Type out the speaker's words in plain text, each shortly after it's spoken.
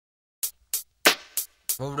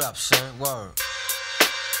Word up, son. Word.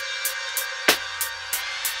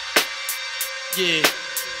 Yeah.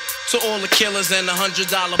 To all the killers and the $100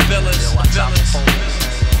 billers.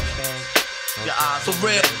 For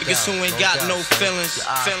real, niggas who ain't got no feelings.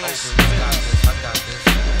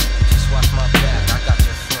 Just watch my back. I got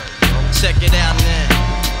your front. Check it out now.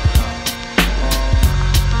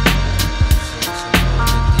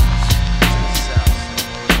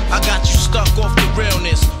 I got you stuck off the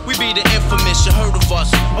realness. We be the infamous, you heard of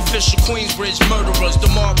us. Official Queensbridge murderers.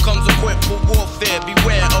 The mob comes equipped for warfare.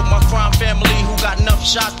 Beware of my crime family who got enough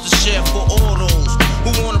shots to share for all those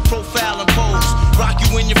who wanna profile and pose. Rock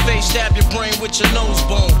you in your face, stab your brain with your nose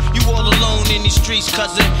bone. You all alone in these streets,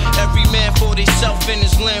 cousin. Every man for theyself in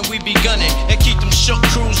his land, we be gunning. And keep them shook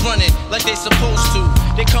crews running like they supposed to.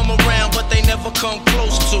 They come around, but they never come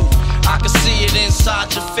close to. I can see it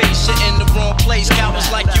inside your face, you're in the wrong place.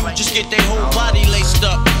 Cowards like you just get their whole body laced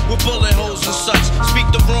up with bullet holes and such. Speak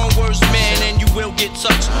the wrong words, man, and you will get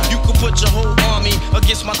touched. You could put your whole army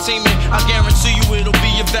against my team, and I guarantee you it'll be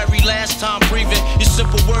your very last time breathing. Your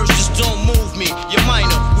simple words just don't move me. You're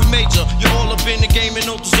minor, we major. You're all up in the game and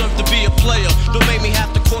don't deserve to be a player. Don't make me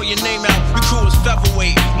have to call your name out. Your crew is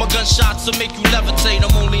featherweight. My gunshots will make you levitate.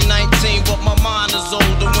 I'm only 19, but my mind is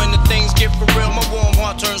older. When the things get for real, my warm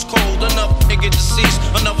heart turns cold. Another nigga deceased,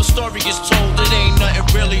 another story gets told. It ain't nothing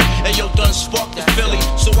really. And yo, done sparked the Philly,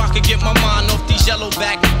 so I could get my mind off these yellow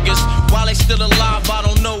back niggas. While they still alive, I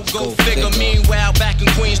don't know, go figure. Meanwhile, back in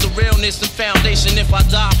Queens, the realness and foundation. If I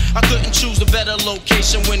die, I couldn't choose a better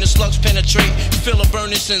location. When the slugs penetrate, you feel a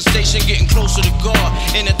burning sensation, getting closer to God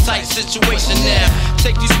in a tight situation now.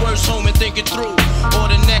 Take these words home and think it through, or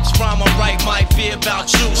the next rhyme I write might be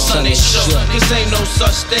about you. Son, they shook, cause ain't no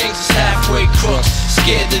such things as halfway crooks.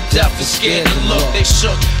 Scared to death and scared to look, they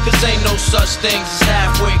shook, cause ain't no such things as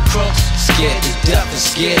halfway crooks. Scared to death and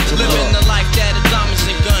scared to look. Living the life that is diamonds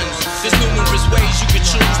and guns. There's numerous ways you can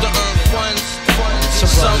choose to earn funds.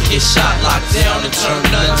 Some get shot, locked down, and turn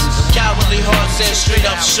nuns. Cowardly hearts and straight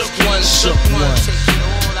up shook ones.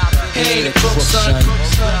 He ain't a crook, son.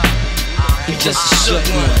 He just a shook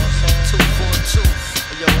one.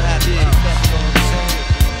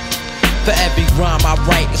 For every rhyme I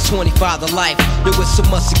write, it's 25 to life. There was so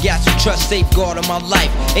much I got you trust, safeguard in my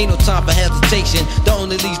life. Ain't no time for hesitation, that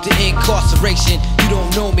only leads to incarceration. You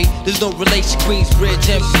don't know me, there's no relation. Queensbridge,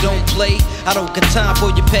 and we don't play. I don't got time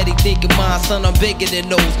for your petty thinking, mine, son, I'm bigger than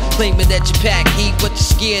those. Claiming that you pack heat, but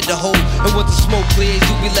you're scared to hold. And when the smoke clears,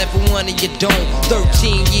 you be left with one and you don't.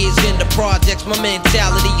 13 years in the projects, my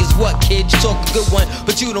mentality is what, kid? You talk a good one,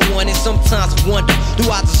 but you don't want it. Sometimes I wonder, do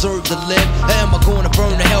I deserve to live? Or am I gonna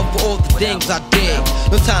burn to hell for all the things I did?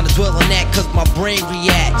 No time to dwell on that, cause my brain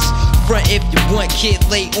reacts. Front if you want, kid,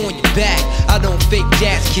 lay on your back. I don't fake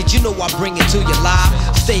jazz, kid, you know I bring it to your life.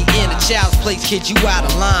 Stay in a child's place, kid, you out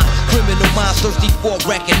of line. Criminal minds thirsty for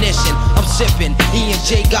recognition. I'm sipping,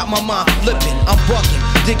 E&J got my mind flipping. I'm bucking,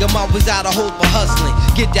 digging my ways out of hope for hustling.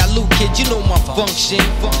 Get that loot, kid, you know my function.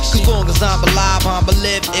 Cause long as I'm alive, I'm a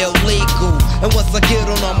live illegal. And once I get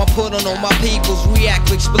on them, I put on all my peoples.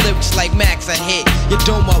 React quick, spit lyrics like Max, I hit your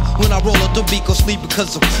domo. When I roll up the beat, go sleep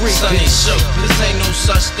because I'm free. Son, they shook, cause ain't no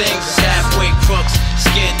such thing as halfway crooks.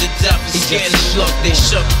 Scared to death and scared to look, they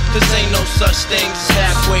shook, cause ain't no such thing as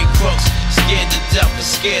halfway crooks. Scared to death and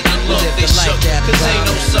scared to look, they shook, cause ain't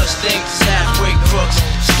no such thing as halfway crooks.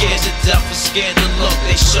 Scared to death and scared to look,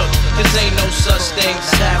 they shook, cause ain't no such thing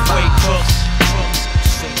as halfway crooks.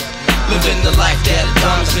 Living the life that is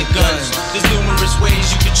diamonds and guns. There's numerous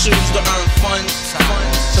ways you can choose to earn funds.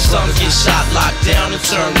 Some get shot, locked down, and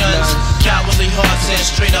turn nuns. Cowardly hearts and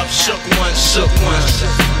straight up shook ones.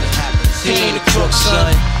 He ain't a crook,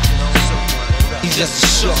 son. He's just a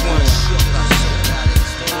shook one.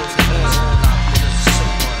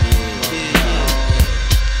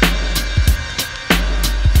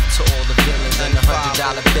 To all the villains and the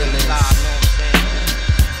 $100 billings.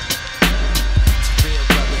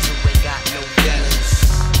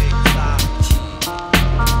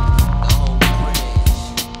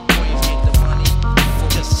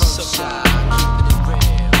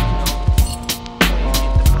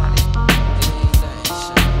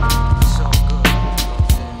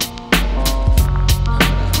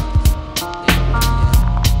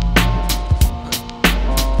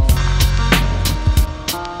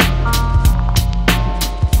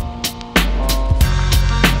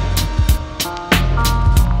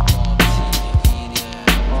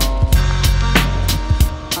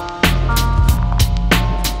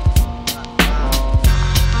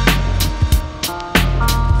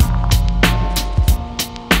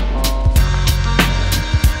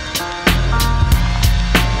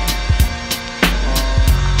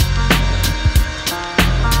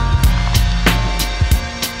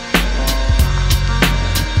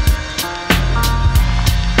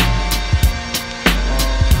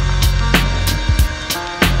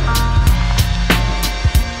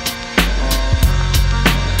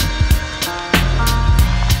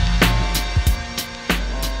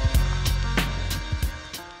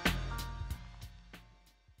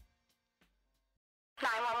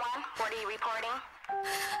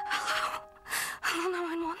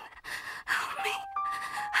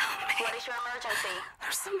 What is your emergency?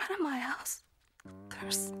 There's some men in my house.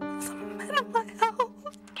 There's some men in my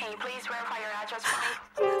house. Can you please verify your address for me?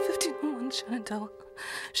 I'm at 1501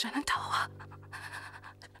 Shenandoah.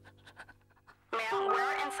 Ma'am,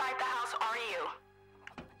 where inside the house are you?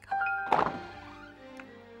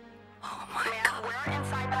 Oh my Ma'am, God. where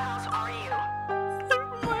inside the house are you? They're in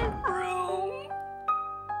my room.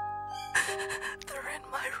 They're in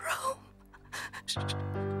my room.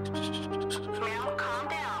 Ma'am, calm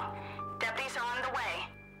down. Deputies are on the way.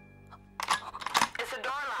 Is the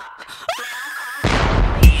door locked?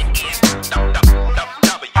 Ma'am, calm down.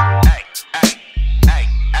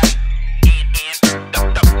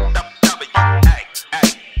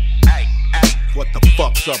 What the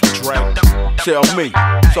fuck's up, Dre? Tell me,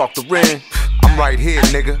 talk to Ren. I'm right here,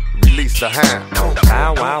 nigga. Release the hand.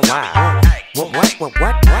 Wow, wow, wow. What?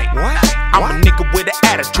 I'm a nigga with an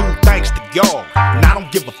attitude, thanks to y'all. And I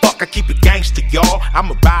don't give a fuck, I keep it gangsta, y'all.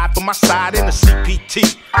 I'ma ride for my side in a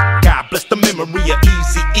CPT. God bless the memory of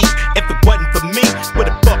Eazy-E. If it wasn't for me, where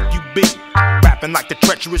the fuck you be? Rapping like the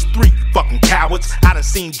treacherous 3, you fucking cowards. I done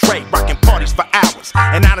seen Dre rocking parties for hours.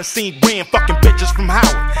 And I done seen Ren fucking bitches from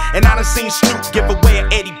Howard. And I done seen Snoop give away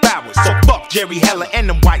an Eddie Bowers. So fuck Jerry Heller and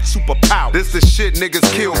them white superpowers. This is shit niggas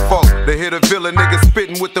kill folk. They hit a villain niggas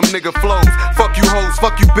spitting with them nigga flows. Fuck you hoes,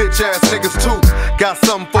 fuck you bitch ass niggas too. Got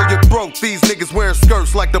something for your throat. These niggas wearing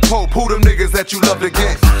skirts like the Pope. Who them niggas that you love to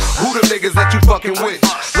get? Who them niggas that you fucking with?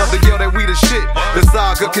 Love to yell that we the shit. The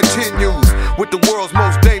saga continues with the world's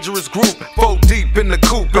most dangerous group. 4 deep in the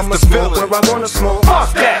coop. It's I'ma the smoke villain. where I wanna smoke.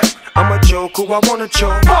 Fuck that. I'ma joke who I wanna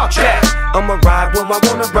joke. Fuck that. I'ma ride where I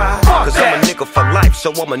wanna ride. Cause I'm a nigga for life,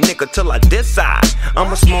 so I'm a nigga till I decide.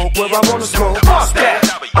 I'ma smoke where I wanna smoke. Fuck that.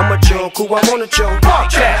 I'ma joke who I wanna joke.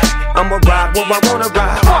 Fuck that. I'ma ride where I wanna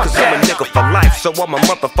ride. Cause I'm a nigga for life, so I'm a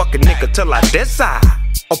motherfucking nigga till I decide.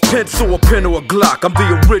 A pencil, a pen, or a Glock. I'm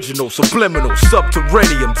the original, subliminal,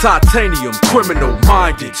 subterranean, titanium, criminal,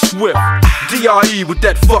 minded, swift. DRE with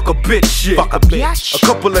that fuck a bitch shit. Fuck a bitch. A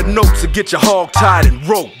couple of notes to get your hog tied and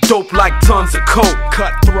rope. Dope like tons of coke.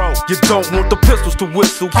 Cutthroat. You don't want the pistols to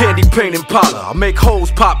whistle. Candy paint Impala. I make hoes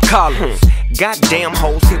pop collars. Goddamn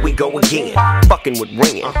hoes, here we go again. Fucking with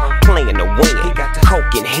Ren, playing to win.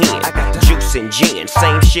 Coke in hand, juice and gin.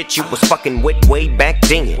 Same shit you was fucking with way back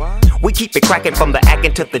then. We keep it cracking from the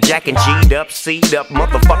acting to the jacking. G'd up, C'd up,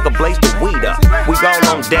 motherfucker blaze the weed up. We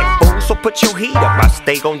all on deck, fool, so put your heat up. I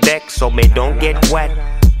stay on deck so me don't get wet.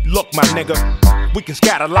 Look, my nigga, we can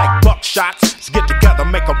scatter like buckshots. Let's get together,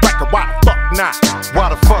 make a record. Why the fuck not? Why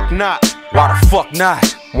the fuck not? Why the fuck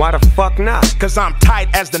not? Why the fuck not? Cause I'm tight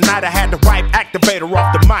as the night I had the right activator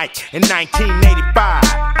off the mic in 1985.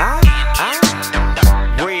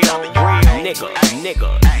 Real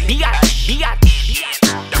nigga. Biatch.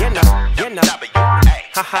 You know.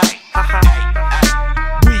 Ha ha.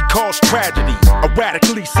 We cause tragedy,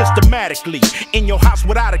 erratically, systematically. In your house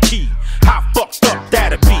without a key. How fucked up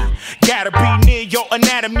that'd be? Gotta be near your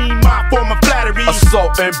anatomy, my form of flattery.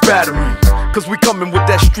 Assault and battery, cause we coming with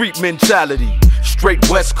that street mentality. Straight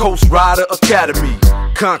West Coast Rider Academy.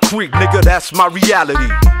 Concrete, nigga, that's my reality.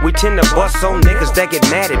 We tend to bust on niggas that get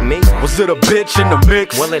mad at me. Was it a bitch in the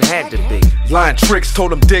mix? Well, it had to be. Lying tricks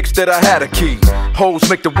told them dicks that I had a key. Hoes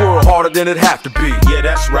make the world harder than it have to be. Yeah,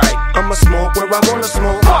 that's right. I'ma smoke where I wanna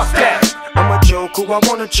smoke. Fuck that. I'ma joke who I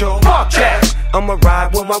wanna joke. Fuck that. I'ma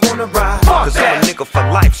ride where I wanna ride. Cause I'm a nigga for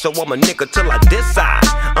life, so I'm a nigga till I decide.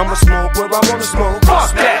 I'ma smoke where I wanna smoke.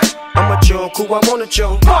 Fuck that. I'ma joke who I wanna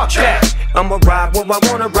joke. Fuck that. I'ma ride where I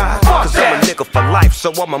wanna ride. Cause I'm a nigga for life,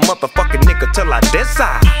 so I'm a motherfucking nigga till I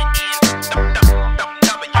decide.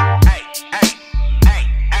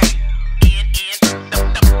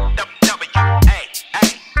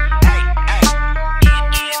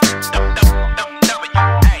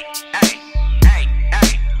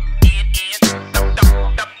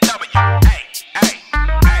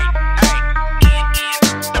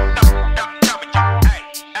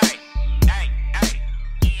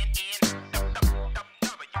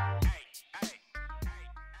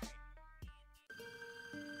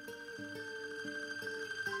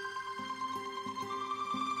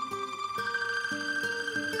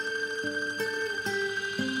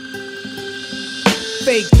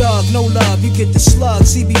 Fake thug, no love, you get the slug.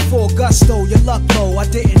 CB4 gusto, your luck low. I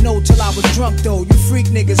didn't know till I was drunk though. You freak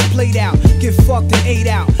niggas played out, get fucked and ate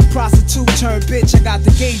out. Prostitute turned bitch, I got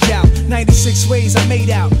the gauge out. 96 ways I made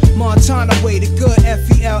out. Montana way, the good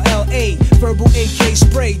FELLA. Verbal AK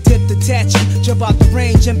spray, dip the tattoo. Jump out the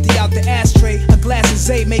range, empty out the ashtray. A glass of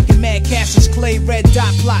Zay, making mad Cassius Clay. Red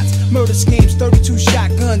dot plots, murder schemes, 32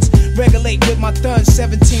 shotguns. Regulate with my thuns,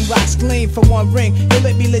 17 rocks gleam for one ring. You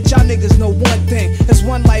let me let y'all niggas know one thing. There's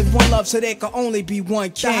one one life, one love, so there can only be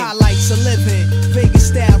one king. The highlights of living, Vegas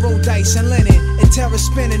style, roll dice and linen, and terror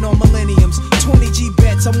spinning on millenniums. 20G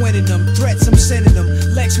bets, I'm winning them. Threats, I'm sending them.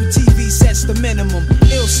 Lex with TV sets the minimum.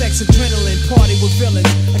 Ill sex, adrenaline, party with villains.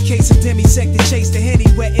 A case of demisec to chase the Henny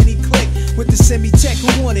where any click. With the semi-tech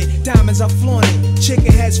who want it, diamonds I flaunt it.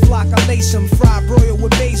 Chicken heads flock, I lace them. Fried broil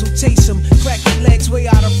with basil, taste them. Crack your legs way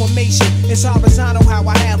out of formation. It's horizontal how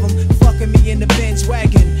I have them. Fucking me in the Benz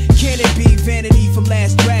wagon. Can it be vanity from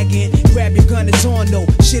Last Dragon? Grab your gun, it's on though.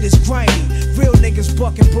 Shit is grimy. Real niggas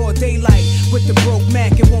bucking broad daylight. With the broke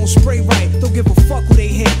Mac, it won't spray right. Don't give a fuck who they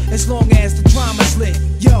hit, as long as the drama's lit.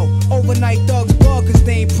 Yo, overnight thugs bug, cause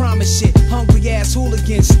they ain't promise shit. Hungry ass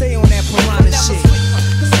hooligans, stay on that piranha shit.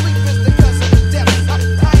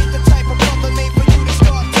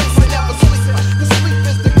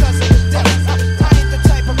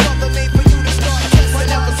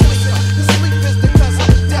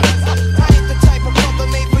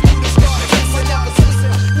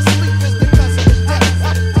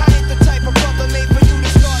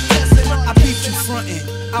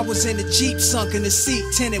 I was in the Jeep, sunk in the seat,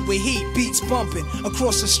 tinted with heat, beats bumping.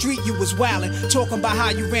 Across the street you was wildin', talking about how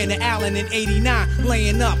you ran to Allen in '89.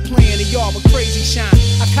 Laying up, playing the yard with crazy shine.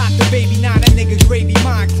 I cocked the baby 9, that nigga's gravy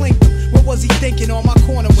mine, clinked him. What was he thinking on my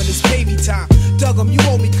corner when it's baby time? Dug him, you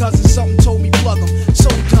owe me cousin, something told me plug him. So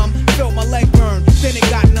dumb, felt my leg burn, then it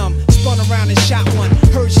got numb. Spun around and shot one,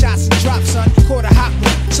 heard shots and drops, son, caught a hot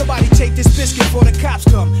one. Somebody take this biscuit before the cops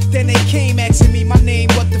come. Then they came asking me my name,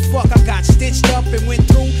 what the fuck? I got stitched up and went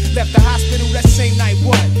through. Left the hospital that same night,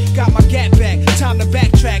 what? Got my gat back, time to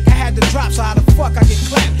backtrack. I had to drop, so how the fuck I get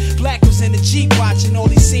clapped? Black was in the Jeep watching, all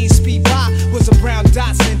these scenes speed by. Was a brown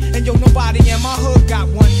Datsun, and yo, nobody in my hood got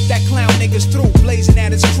one. That clown niggas through, blazing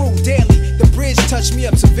at his crew daily. The bridge touched me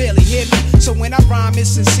up severely, hear me? So when I rhyme, it's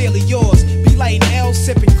sincerely yours. Be lighting L,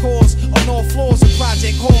 sipping cores on all floors of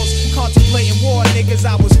project halls. Contemplating war, niggas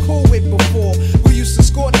I was cool with before. We used to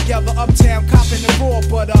score together, uptown, copping the raw.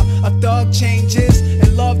 But a thug changes,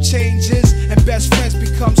 and love changes, and best friends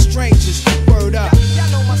become strangers. Word up. Y'all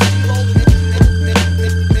know my stilo.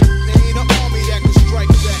 Ain't an army that can strike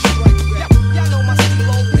back. Y'all know my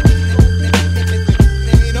stilo.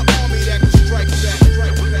 Ain't an army that can strike back.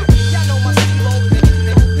 Y'all know my stilo.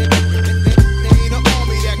 Ain't an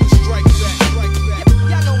army that can strike back.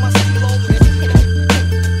 Y'all know my stilo.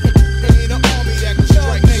 Ain't an army that can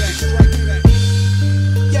strike back.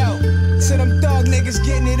 Yo, to them thug niggas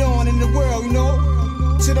getting it on in the world, you know?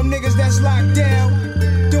 To them niggas that's locked down,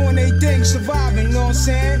 doing they thing, surviving, you know what I'm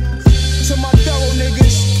saying? To my thorough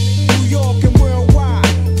niggas, New York and worldwide.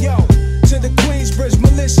 Yo, to the Queensbridge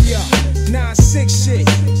militia, 9-6 shit.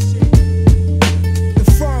 The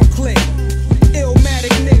firm click,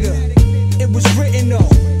 illmatic nigga, it was written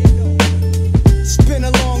though. It's been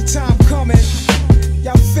a long time coming.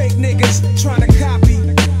 Y'all fake niggas trying to copy,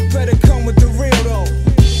 better come with the real though.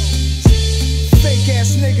 Fake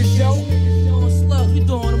ass niggas, yo. You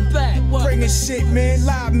throwing them back. What? Bring this shit, man.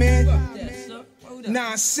 Live, man.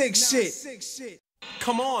 9-6 shit.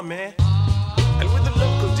 Come on, man. And with the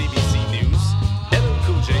local DBC news, LL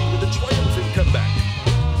Cool J with a triumphant comeback.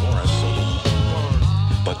 More a solo.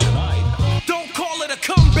 But tonight, Don't call it a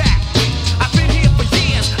comeback. I've been here for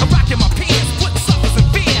years. I'm rocking my pants, putting suckers in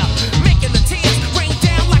fear, making the tears rain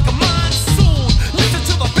down like a monsoon. Listen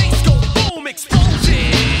to the bass go boom,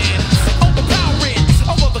 explosion, overpowering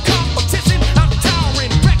over the competition. I'm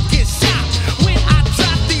towering, wrecking shop. When I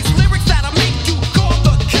drop these lyrics that'll make you call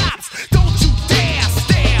the cops. Don't you dare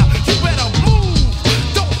stare. You better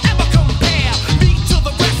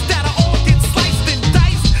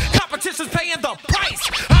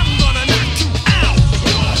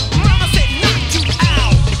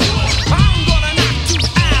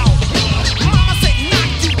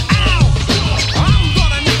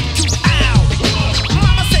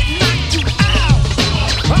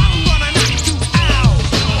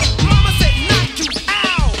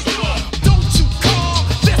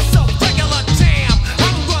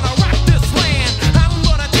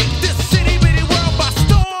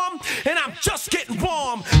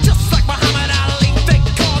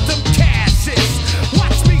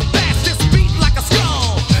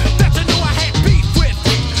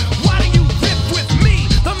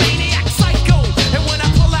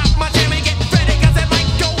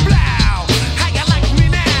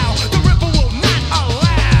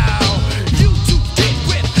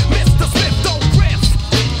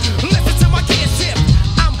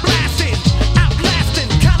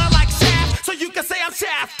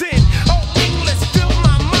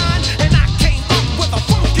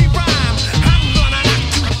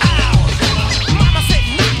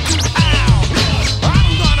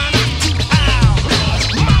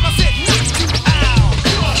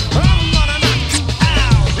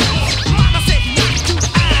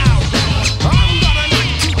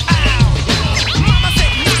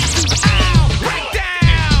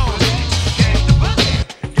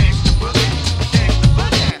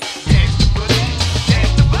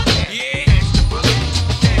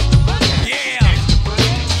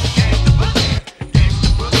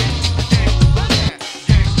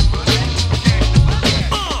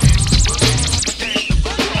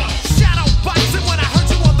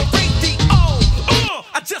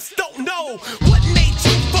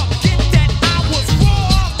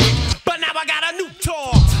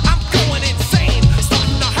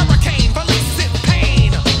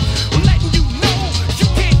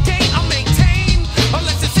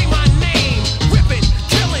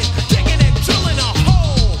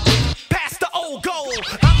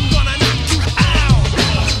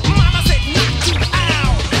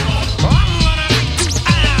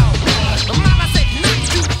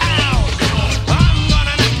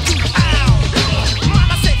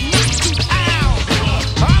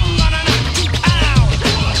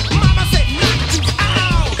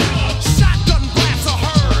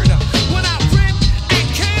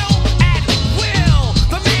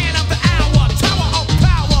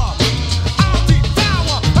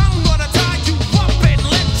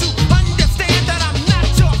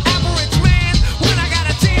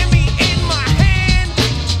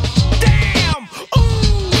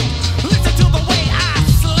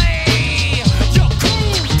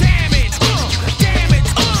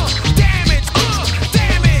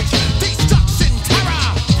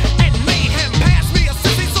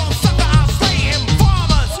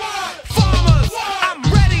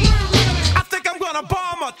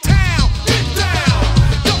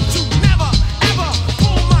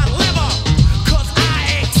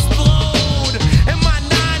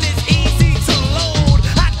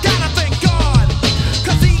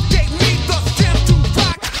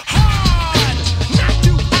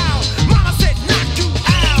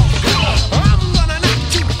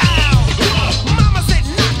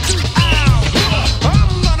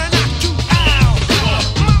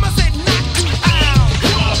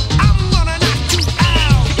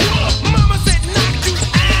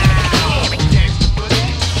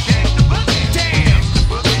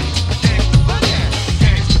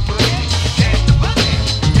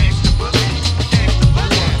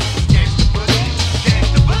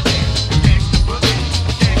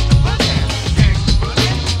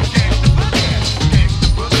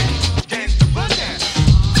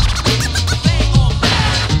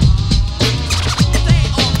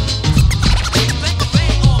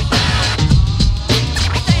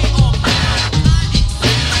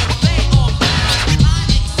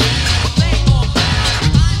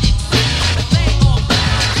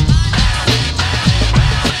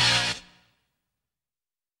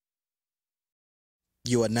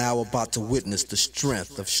You are now about to witness the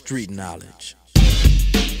strength of street knowledge.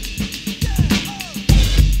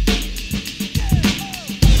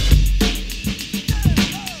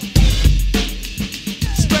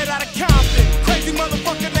 Straight out of Compton, crazy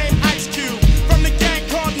motherfucker named Ice Cube. From the gang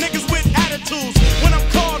called niggas with attitudes. When I'm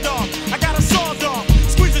called off, I got a sawed off.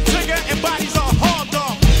 Squeeze the trigger and bodies are hauled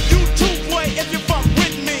off. You too, boy, if you fuck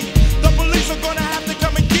with me. The police are gonna have to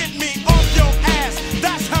come and get me off your ass.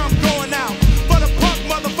 That's how I'm going out. For the punk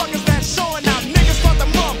motherfuckers that's showing out. Niggas start to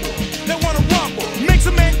mumble, they wanna rumble. Mix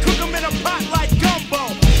 'em and cook 'em in a pot like gumbo.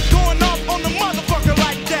 Going off on the motherfucker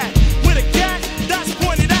like that. With a gat that's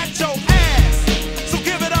pointed at your ass. So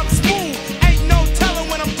give it up smooth. Ain't no telling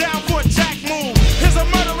when I'm down for a jack move. Here's a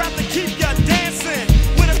murder rap to keep ya dancing.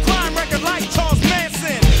 With a crime record like Charles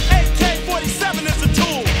Manson. AK-47 is the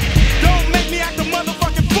tool. Don't make me act a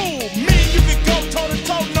motherfucking fool. Me and you can go toe to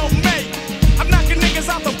toe, no mate. I'm knocking niggas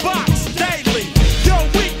out the box daily. Yo,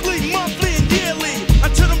 weekly, monthly, and yearly.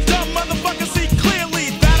 Until them dumb motherfuckers see clearly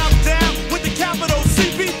that I'm down with the capital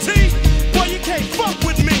CPT. Boy, you can't fuck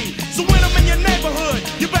with me. So when I'm in your neighborhood,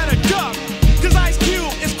 you better duck. Cause Ice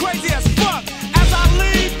Cube is crazy as fuck. As I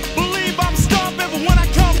leave, believe I'm stomping. But when I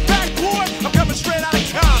come back, boy, I'm coming straight out of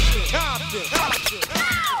Compton.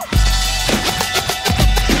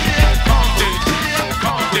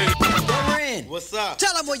 What's up?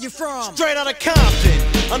 Tell them where you from. Straight out of Compton,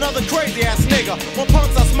 another crazy ass nigga. When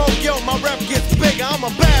punks I smoke, yo, my rep gets bigger. I'm a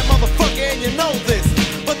bad motherfucker and you know this.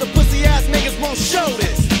 But the pussy ass niggas won't show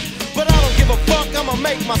this. But I don't give a fuck, I'ma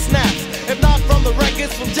make my snaps. If not from the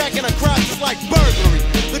records, from jacking across, it's like burglary.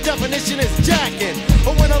 The definition is jacking.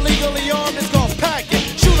 But when illegally armed, it's called packing.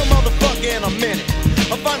 Shoot a motherfucker in a minute.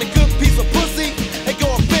 I find a good piece of pussy and go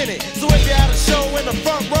up in it. So if you had a show in the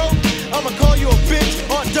front row, I'ma call you a bitch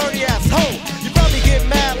or a dirty ass hoe. You probably get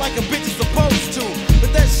mad like a bitch is supposed to.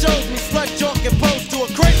 But that shows me slut joke and pose to a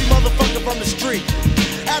crazy motherfucker from the street.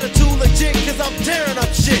 Attitude legit, cause I'm tearing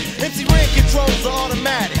up shit. MC Ren controls are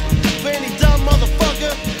automatic. For any dumb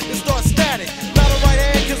motherfucker, it starts static. Not a right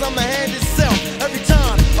hand, cause I'm the hand itself. Every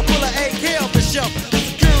time I pull an AK off the shelf, the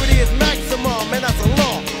security is maximum, and that's a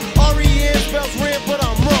law. R-E-N spells red, but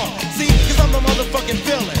I'm raw. See, cause I'm the motherfucking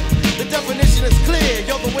villain. The definition is clear,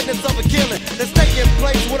 you're the witness of a killing that's taking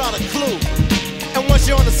place without a clue. And once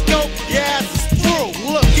you're on the scope, your ass is through.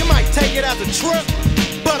 Look, you might take it as a trip,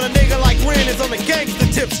 but a nigga like Ren is on the gangster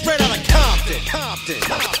tip, straight out of Compton. Compton.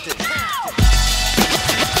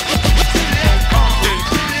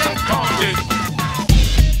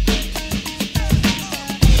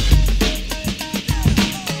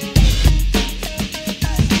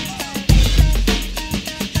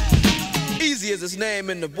 Easy as his name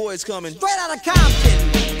and the boys coming. Straight out of Compton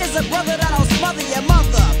is a brother that'll smother your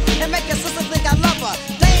mother and make your sister think I love her.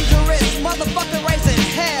 Dangerous motherfucker raising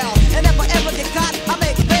hell. And if I ever get caught, I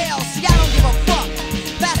make bail. See, I don't give a fuck.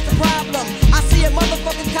 That's the problem. I see a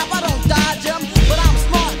motherfucking cop, I don't dodge him. But I'm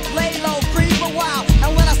smart, lay low, creep a while.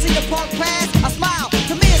 And when I see the punk pass, I smile.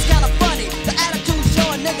 To me it's kinda funny. The attitude show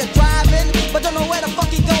a nigga driving, but don't know where the fuck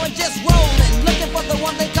he going, just rolling. Looking for the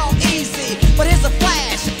one they call easy. But here's a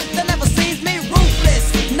flash that never sees me,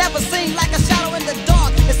 ruthless. Never seen like a shadow in the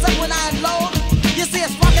dark. Except when I unload. You see a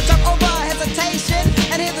spark jump over hesitation,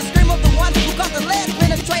 and hear the scream of the one who got the lead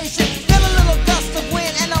penetration. Feel a little gust of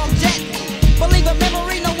wind and I'm jetting. Believe a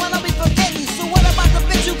memory, no one I'll be forgetting. So what about the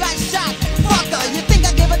bitch who got shot? Fucker, you think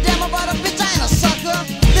I give a damn about a bitch? I ain't a sucker.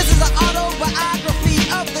 This is an autobiography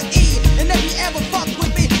of the E. And if you ever fuck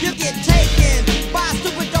with me, you get taken by a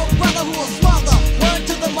stupid dope brother who will smother. Word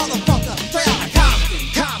to the motherfucker. Straight out of Compton.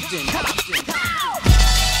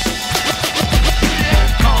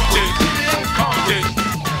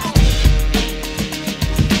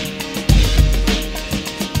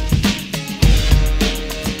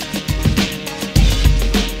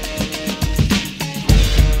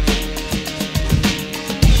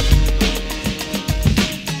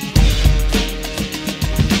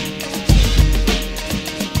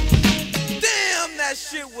 Damn, that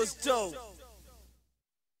shit was dope.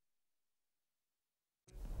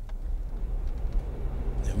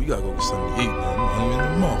 Yeah, we gotta go get something to eat, man. I'm hungry in the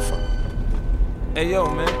motherfucker. Hey, yo,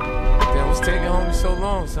 man. Damn, what's taking homie so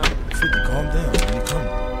long, son? 50, calm down, man. You coming?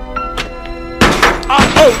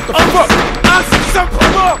 The fuck? I see something.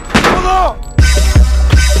 Hold on.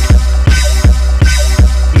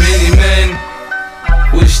 Many men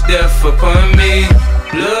wish death upon me.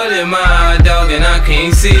 Blood in my eye, dog, and I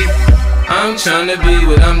can't see. I'm tryna be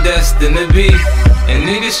what I'm destined to be. And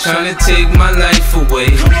niggas tryna take my life away.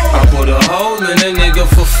 I put a hole in a nigga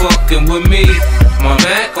for fucking with me. My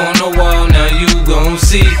back on the wall, now you gon'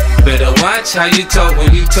 see. Better watch how you talk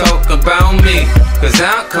when you talk about me, cause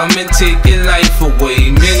I'll come and take your life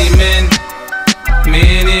away. Many men,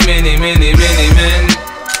 many men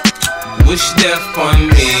wish death on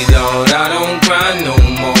me, Lord. I don't cry no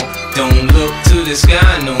more, don't look to the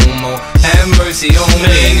sky no more. Have mercy on me.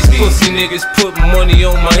 Man, these pussy niggas put money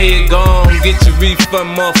on my head. Gone, get your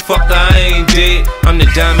refund, motherfucker, I ain't dead. I'm the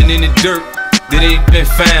diamond in the dirt that ain't been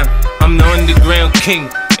found. I'm the underground king,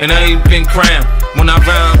 and I ain't been crowned. When I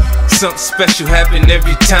rhyme, something special happen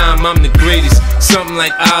every time. I'm the greatest, something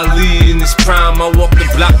like Ali in his prime. I walk the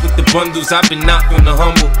block with the bundles, I've been knocked on the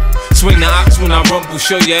humble. Swing the ox when I rumble,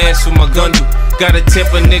 show your ass with my gun do. Gotta tip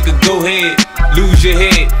a nigga, go ahead, lose your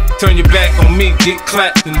head. Turn your back on me, get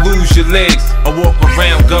clapped and lose your legs. I walk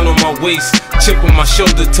around, gun on my waist, chip on my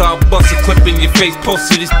shoulder, till I bust a clip in your face.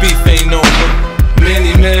 Posted this beef ain't over.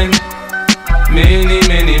 Many men, many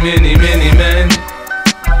men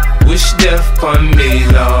wish death upon me,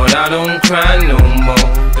 Lord. I don't cry no more,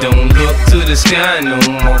 don't look to the sky no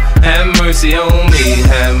more. Have mercy on me,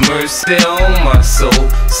 have mercy on my soul.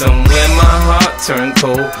 Somewhere my heart turned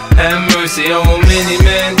cold. Have mercy on many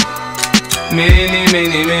men, many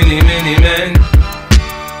men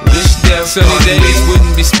wish death upon me. Sunny days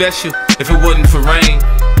wouldn't be special if it wasn't for rain.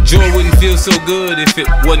 Joy wouldn't feel so good if it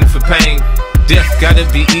wasn't for pain. Death gotta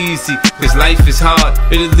be easy, cause life is hard.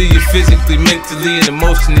 It'll leave you physically, mentally, and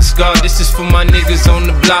emotionally scarred. This is for my niggas on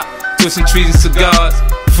the block, twisting trees and cigars.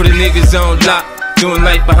 For the niggas on lock, doing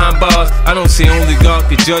life behind bars. I don't see only God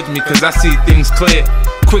can judge me, cause I see things clear.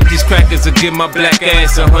 Quick, these crackers will give my black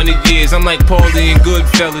ass 100 years. I'm like Paulie and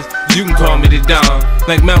Goodfellas, you can call me the Don.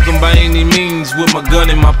 Like Malcolm by any means, with my gun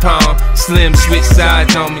in my palm. Slim switch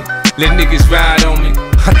sides on me, let niggas ride on me.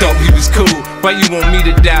 I thought we was cool, why you want me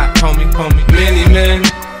to die, homie? Many men,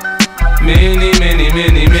 many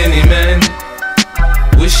men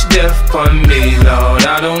wish death upon me, Lord.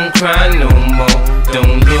 I don't cry no more,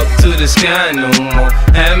 don't look to the sky no more.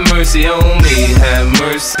 Have mercy on me, have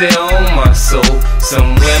mercy on my soul.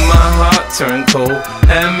 Somewhere my heart turned cold.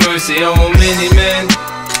 Have mercy on many men,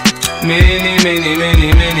 many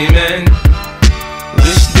men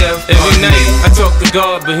wish death upon me. Every night I talk to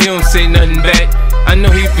God, but he don't say nothing back. I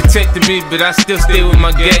know he protected me, but I still stay with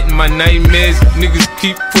my gat and my nightmares. Niggas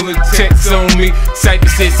keep pulling checks on me. Cypher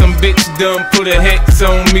said some bitch done put a hex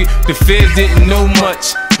on me. The feds didn't know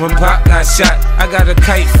much when Pop got shot. I got a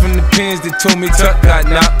kite from the pins that told me Tuck got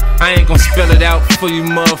knocked. I ain't gon' spell it out for you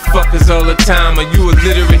motherfuckers all the time. Are you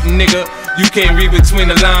illiterate nigga? You can't read between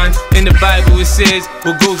the lines. In the Bible it says,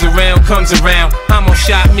 what goes around comes around. Hamo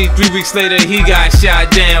shot me, 3 weeks later he got shot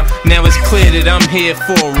down. Now it's clear that I'm here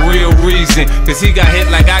for a real reason, cause he got hit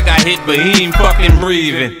like I got hit, but he ain't fucking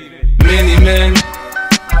breathing. Many men,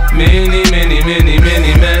 many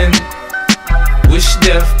men wish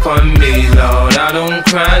death upon me, Lord. I don't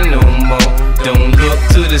cry no more, don't look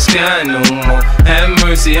to the sky no more. Have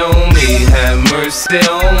mercy on me, have mercy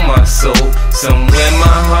on my soul. Somewhere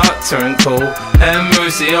my heart turned cold. Have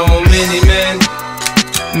mercy on many men,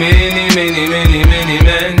 many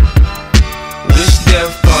men wish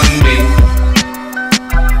death upon me.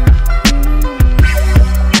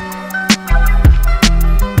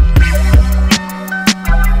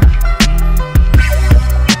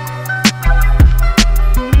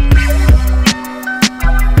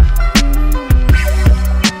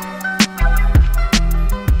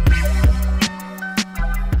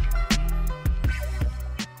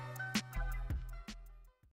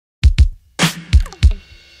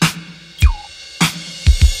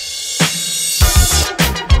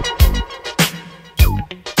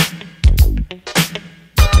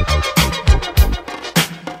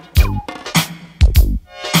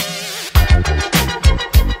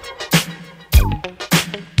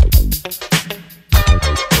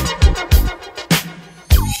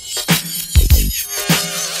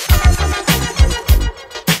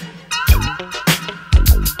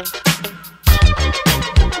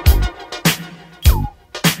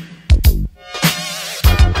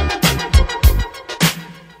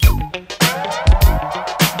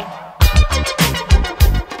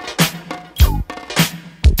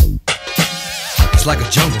 It's like a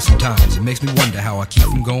jungle sometimes, it makes me wonder how I keep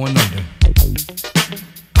from going under.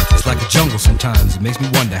 It's like a jungle sometimes, it makes me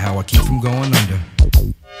wonder how I keep from going under.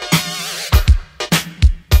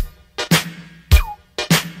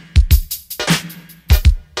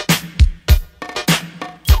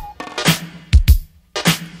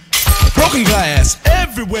 Broken glass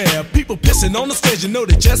everywhere, people pissing dancing on the stage, you know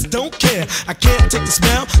they just don't care. I can't take the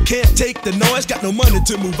smell, can't take the noise. Got no money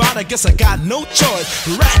to move out, I guess I got no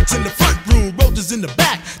choice. Rats in the front room, roaches in the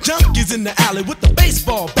back, junkies in the alley with the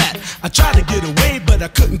baseball bat. I tried to get away, but I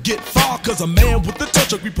couldn't get far, cause a man with a tow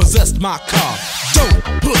truck repossessed my car.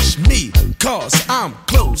 Don't push me, cause I'm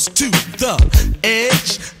close to the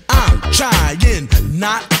edge. I'm trying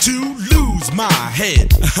not to lose my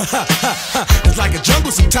head. It's like a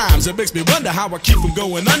jungle sometimes, it makes me wonder how I keep from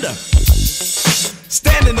going under.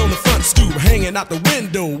 Standing on the front stoop, hanging out the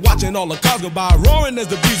window, watching all the cars go by, roaring as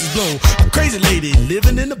the breezes blow. A crazy lady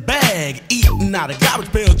living in a bag, eating out of garbage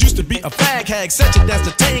pails. Used to be a fag hag, such a dance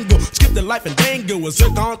to tango, skipped the life and dango. A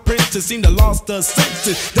zircon princess seemed to lost her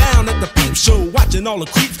senses. Down at the peep show, watching all the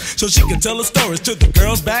creeps, so she could tell her stories to the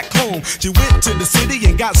girls back home. She went to the city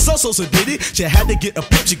and got so did it. She had to get a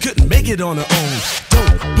pimp, she couldn't make it on her own.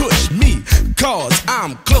 Don't push me, cause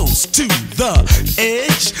I'm close to the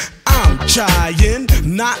edge. I'm trying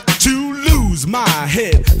not to lose my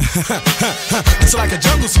head. It's like a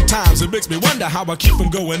jungle sometimes, it makes me wonder how I keep from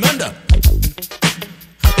going under.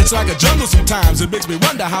 It's like a jungle sometimes, it makes me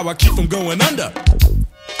wonder how I keep from going under.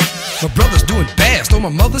 My brother's doing bad, stole my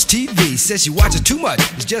mother's TV. Says she watches too much,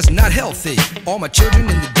 it's just not healthy. All my children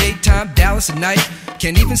in the daytime, Dallas at night.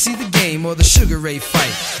 Can't even see the game or the Sugar Ray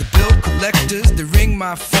fight. The bill collectors, they ring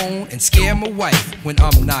my phone and scare my wife when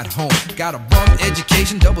I'm not home. Got a bum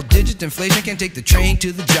education, double-digit inflation. Can't take the train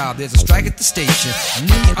to the job, there's a strike at the station.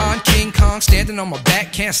 Neon King Kong standing on my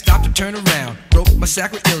back, can't stop to turn around. Broke my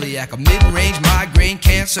sacroiliac, a mid-range migraine,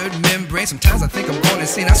 cancer membrane. Sometimes I think I'm going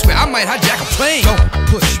insane, I swear I might hijack a plane. Don't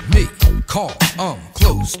push me, cause I'm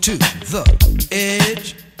close to the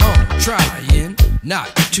edge. I'm trying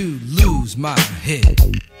not to lose my head.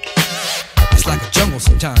 It's like a jungle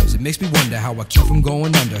sometimes, it makes me wonder how I keep from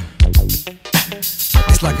going under.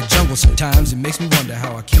 It's like a jungle sometimes, it makes me wonder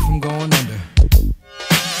how I keep from going under.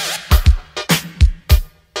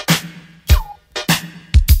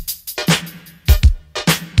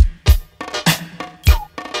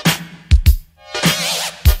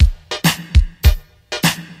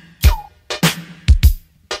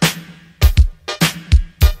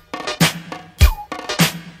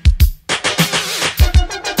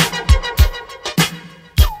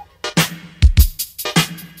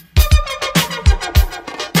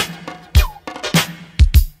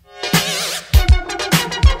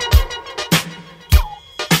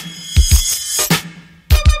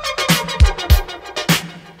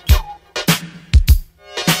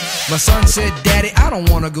 My son said, Daddy, I don't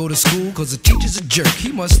wanna go to school, cause the teacher's a jerk, he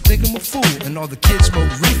must think I'm a fool. And all the kids smoke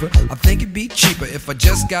reefer, I think it'd be cheaper if I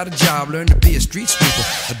just got a job, learn to be a street sweeper.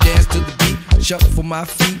 I dance to the beat, shuffle my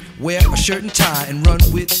feet, wear a shirt and tie, and run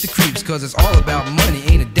with the creeps. Cause it's all about money,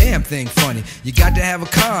 ain't a damn thing funny. You got to have a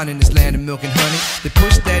con in this land of milk and honey. They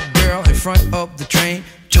pushed that girl in front of the train,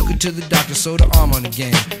 took her to the doctor, sewed her arm on the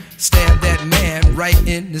game. Stabbed that man right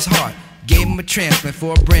in his heart, gave him a transplant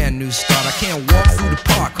for a brand new start. I can't walk through the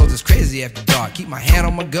park cause it's crazy after dark. Keep my hand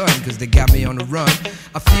on my gun cause they got me on the run.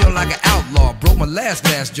 I feel like an outlaw, broke my last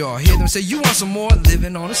glass jaw. Hear them say, you want some more?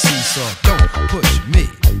 Living on a seesaw. Don't push me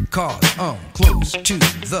cause I'm close to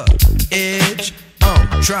the edge.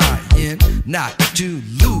 I'm trying not to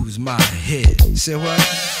lose my head. Say what?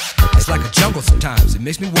 It's like a jungle sometimes, it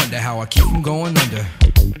makes me wonder how I keep from going under.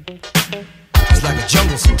 It's like a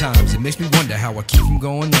jungle sometimes, it makes me wonder how I keep from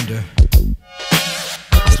going under.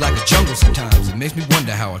 It's like a jungle sometimes, it makes me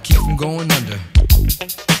wonder how I keep from going under.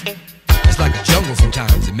 It's like a jungle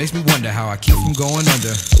sometimes, it makes me wonder how I keep from going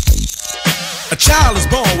under. A child is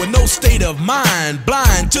born with no state of mind,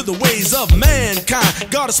 blind to the ways of mankind.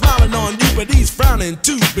 God is smiling on you, but he's frowning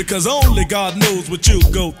too, because only God knows what you'll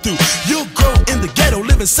go through. You'll grow in the ghetto,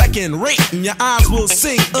 living second rate, and your eyes will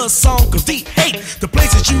sing a song of deep hate. The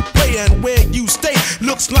places you play and where you stay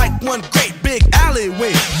looks like one great big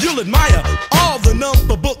alleyway. You'll admire all the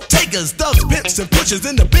number book takers, thugs, pimps, and pushers,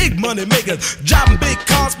 and the big money makers, driving big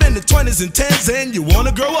cars, spending 20s and 10s, and you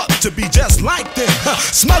wanna grow up to be just like them.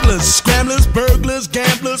 Smugglers, scramblers, burglars,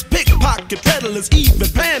 gamblers, pickpocket peddlers, even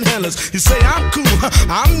panhandlers. You say I'm cool,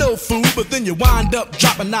 I'm no fool, but then you wind up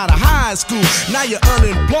dropping out of high school. Now you're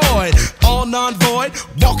unemployed, all non-void,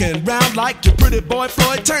 walking around like your pretty boy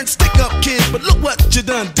Floyd. Turned stick-up kid, but look what you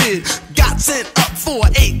done did. Got sent up for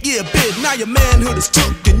an 8-year bid. Now your manhood is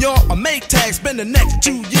took and you're a make tag. Spend the next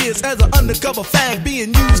 2 years as an undercover fag,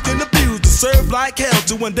 being used and abused to serve like hell.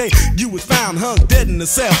 Till one day you was found hung dead in a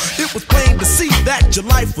cell. It was plain to see that your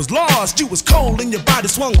life was lost. You was cold and your body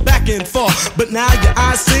swung back and forth, but now your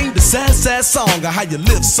eyes sing the sad, sad song of how you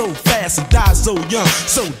live so fast and die so young.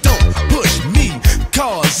 So don't push me,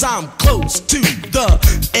 cause I'm close to the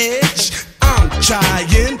edge. I'm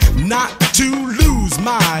trying not to lose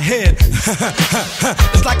my head.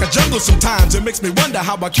 It's like a jungle sometimes, it makes me wonder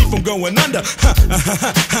how I keep from going under.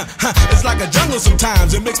 It's like a jungle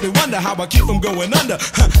sometimes, it makes me wonder how I keep from going under.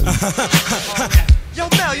 Yo,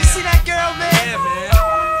 Mel, you see that girl, man? Yeah, man.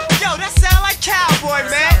 Yo, that sound like Cowboy,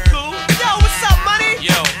 man. Cool. Yo, what's up, money?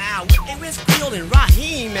 Yo. Hey, where's Field and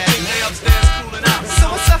Raheem, man? They upstairs cooling out. So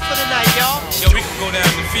what's up for the night, y'all? Yo, we can go down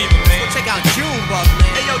to Fever, man. Check out Junebug,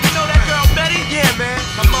 man. Hey, yo, you know that girl Betty? Yeah, man.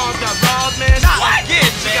 My mom's got robbed, man. What? Again,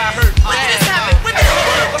 she got hurt. When did this happen? When did this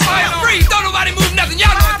happen? What's going on? Freeze! Don't nobody move nothing.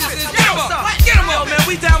 Y'all know what this is. Get him up. Get him up. Yo, man,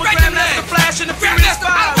 we down with Grandmaster Flash and the Furious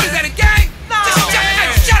Five. What is that, a gang? No. Just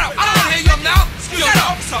shut up. I don't want to hear you up now. Shut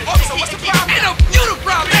up. Officer, what's the problem? Ain't no you the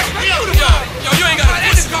problem. That's you the problem. Yo, you ain't got to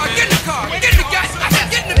get in the car. Get in the car. Get in the car. I said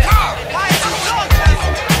get in the car. Why is he talking?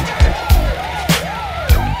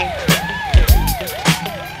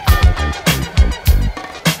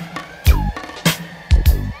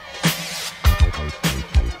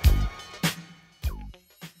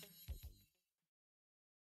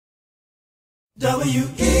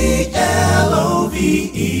 WELOVE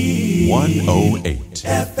 108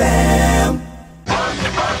 FM.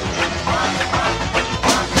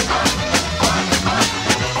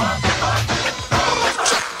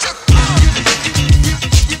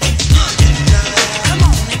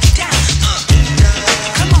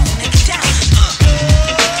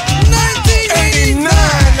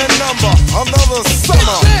 Another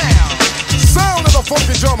summer. Sound of the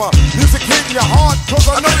funky drummer. Music hitting your heart, cause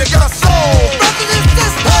I know you got a soul.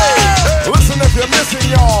 Hey, listen if you're missing,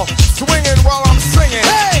 y'all. Swinging while I'm singing.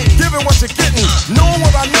 Hey, giving what you're getting. Knowing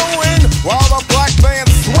what I know in. While the black band's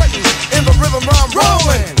sweating. In the rhythm I'm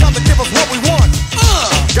rolling. Gotta give us what we want.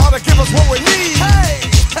 Gotta give us what we need. Hey,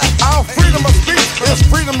 our freedom of speech is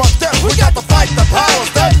freedom of death. We got to fight the powers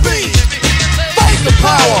that be. Fight the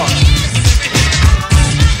power.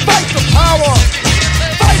 Fight the power!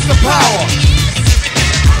 Fight the power!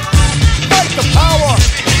 Fight the power!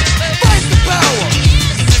 Fight the power!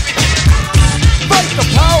 Fight the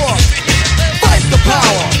power! Fight the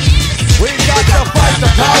power! We got to fight the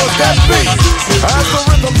powers that be! As the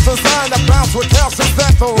rhythm's designed to bounce with calcium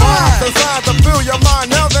that the rhyme designed to fill your mind.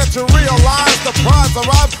 Now that you realize the prize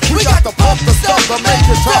arrives, we got to pump the stuff to make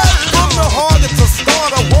it tough. From the heart, it's a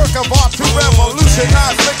start, a work of art to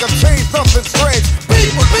revolutionize, make a change, something strange.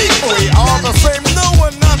 People, we are the same. No,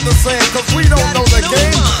 we're not the same, cause we don't know the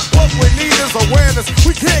game. What we need is awareness.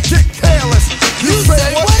 We can't get careless. You say,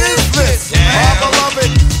 what is this? Our beloved,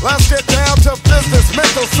 let's get down to business.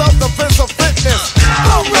 Mental self-defense of fitness.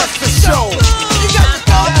 Don't rush the show. You got to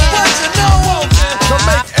go to what you know to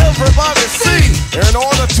make everybody see. In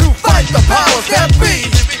order to fight the powers that be.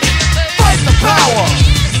 Fight the power.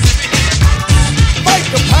 Fight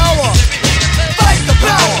the power. Fight the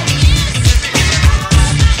power.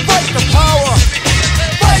 Fight the power!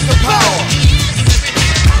 Fight the power!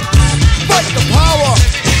 Fight the power!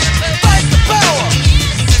 Fight the power!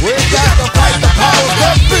 We got to fight the powers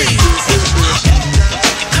that be!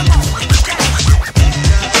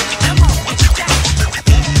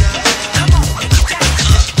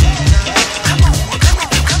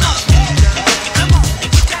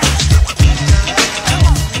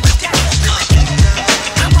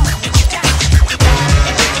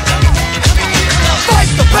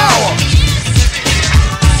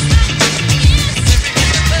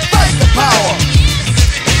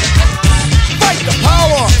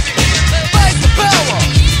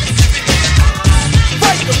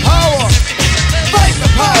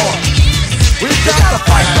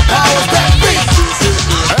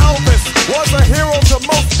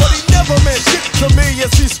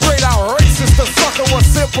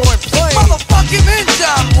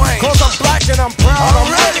 I'm proud,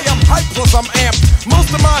 I'm ready, I'm hyped, plus I'm amped.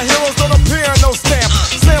 Most of my heroes don't appear in no stamp.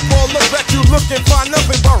 Sample look back, you look and find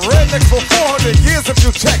nothing but rednecks for 400 years if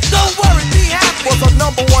you check. Don't worry, be happy. Was a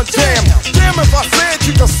 #1 jam. Damn if I said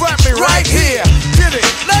you could slap me right here. Get it?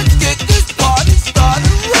 Let's get this party started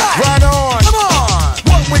right. Right on. Come on.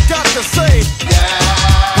 What we got to say?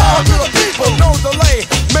 Yeah. Power to the people, no delay.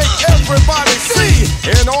 Make everybody see.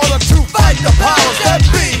 In order to fight the powers that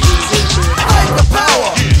be. Fight the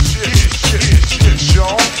power.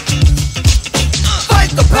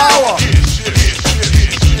 Fight the power!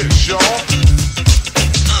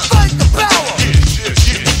 Fight the power!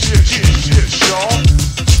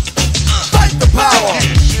 Fight the power!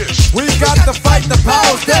 We got to fight.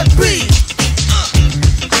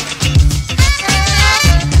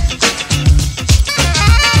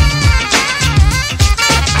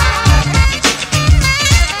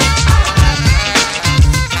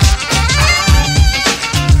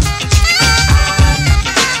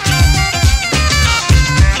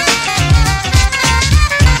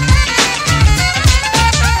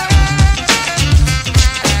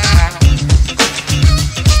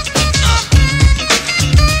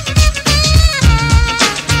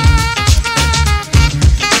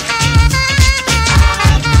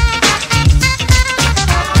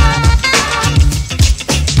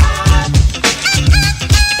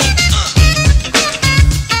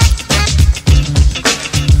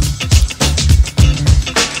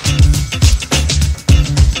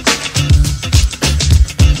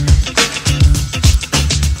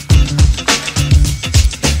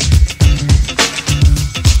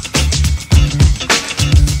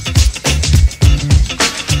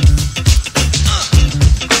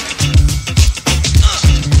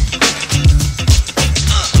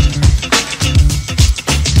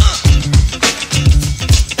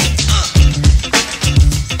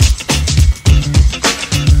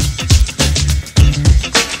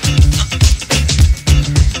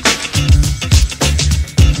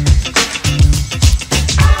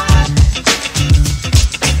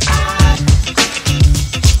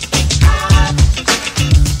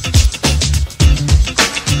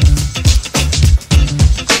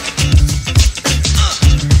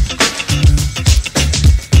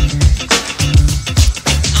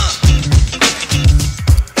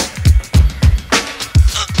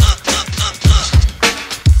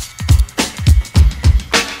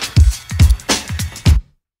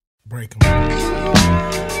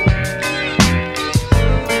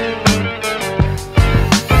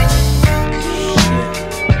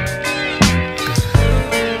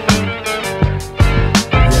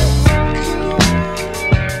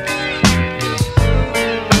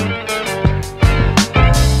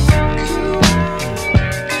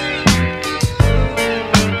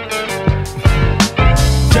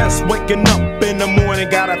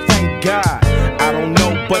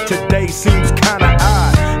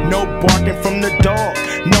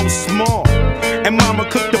 small. And mama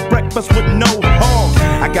cooked the breakfast with no hog.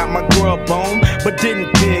 I got my grub on, but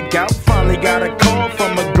didn't dig out. Finally got a call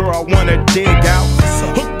from a girl I wanna dig out.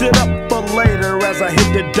 Hooked it up for later as I hit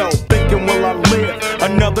the dough. Thinking, will I live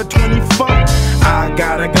another 24? I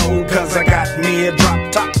gotta go, cause I got me a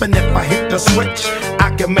drop top. And if I hit the switch, I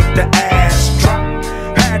can make the ass drop.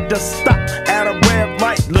 Had to stop at a red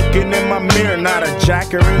light. Looking in my mirror, not a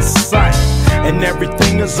jacker in sight. And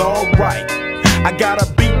everything is alright. I got a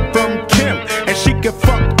beat from Kim, and she can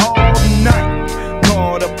fuck all night.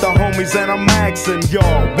 Called up the homies and I'm asking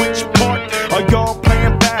y'all, which part are y'all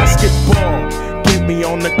playing basketball? Get me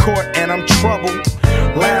on the court and I'm troubled.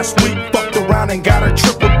 Last week fucked around and got a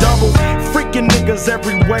triple-double. Freaking niggas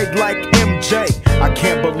every way like MJ. I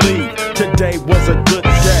can't believe today was a good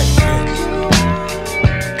day.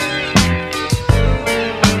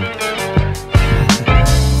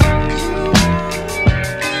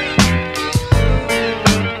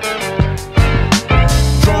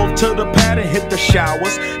 To the pad and hit the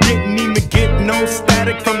showers. Didn't even get no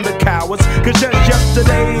static from the cowards. Cause just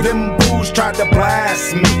yesterday them fools tried to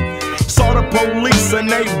blast me. Saw the police and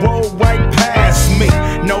they rolled right past me.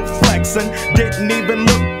 No flexing, didn't even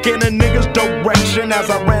look in a nigga's direction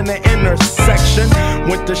as I ran the intersection.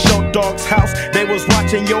 Went to Show Dog's house, they was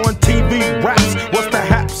watching Yo on TV raps. What's the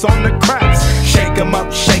haps on the craps? Shake 'em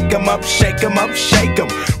up, shake 'em up, shake 'em up, shake 'em.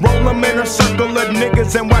 Roll 'em in a circle of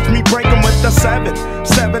niggas and watch me break 'em with the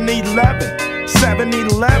 7-11,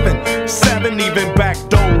 7-11, 7 even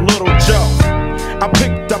backdoor Little Joe. I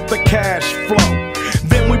picked up the cash flow.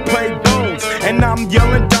 Then we played bones, and I'm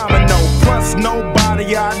yelling domino. Plus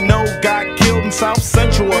nobody I know got killed in South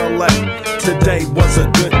Central LA. Today was a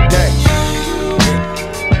good day.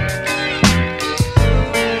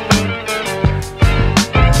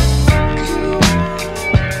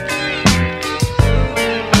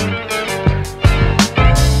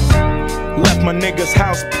 Left my nigga's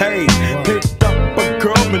house paid. Picked up a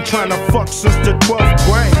girl, been trying to fuck since the 12th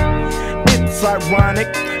grade. It's ironic,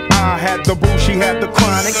 I had the boo, she had the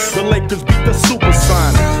chronic. The Lakers beat the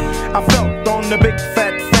Supersonics. I felt on the big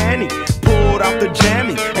fat fanny, pulled out the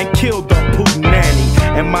jammy and killed the poop nanny.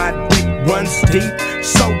 And my dick runs deep,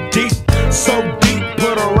 so deep, so deep,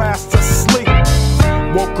 put her ass to sleep.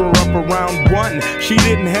 Woke her up around 1, she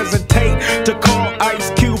didn't hesitate to call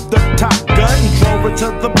Ice Cube the Top Gun. Drove her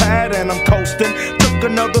to the pad and I'm coasting. Took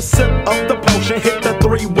another sip of the potion, hit the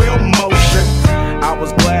 3-wheel motion. I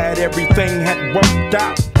was glad everything had worked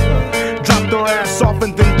out. Dropped her ass off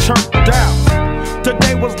and then chirped out.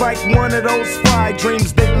 Today was like one of those fly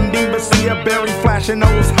dreams. Didn't even see a berry flashing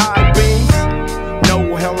those high beams.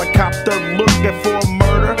 No helicopter looking for a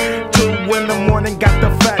murder. 2 in the morning, got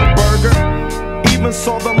the fat burger. Even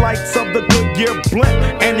saw the lights of the Goodyear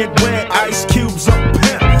blimp, and it read Ice Cube's a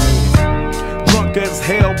pimp. Drunk as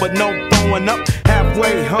hell, but no throwing up.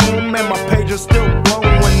 Halfway home, and my page is still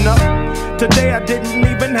blowing up. Today I didn't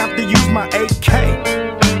even have to use my AK.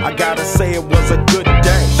 I gotta say it was a good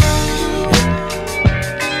day.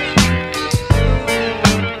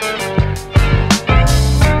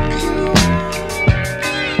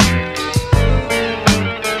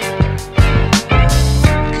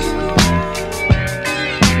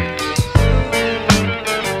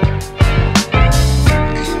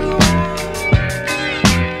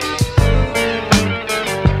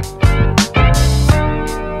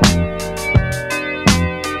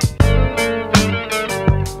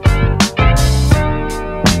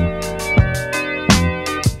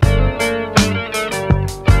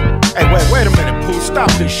 Wait a minute, Pooh, stop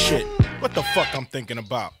this shit. What the fuck I'm thinking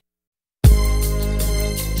about?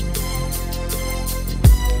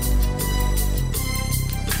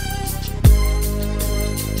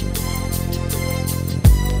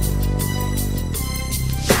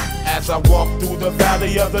 As I walk through the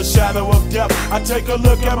valley of the shadow of death, I take a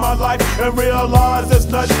look at my life and realize there's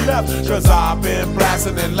nothing left. Cause I've been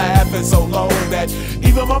blasting and laughing so long that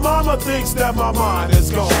even my mama thinks that my mind is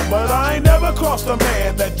gone. But I ain't never crossed a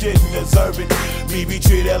man that didn't deserve it. Me be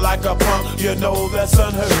treated like a punk, you know that's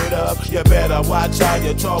unheard of. You better watch how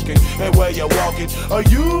you're talking and where you're walking, or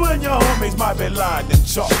you and your homies might be lined in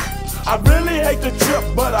chalk. I really hate the trip,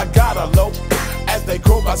 but I gotta low. As they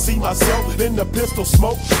croak, I see myself in the pistol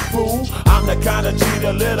smoke. Fool, I'm the kind of G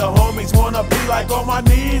the little homies wanna be like, on my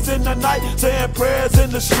knees in the night, saying prayers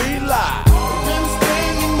in the street light. Been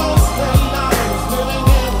spending most of their lives living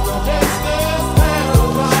in the gangster's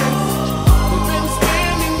paradise. We've been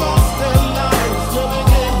spending most of their lives living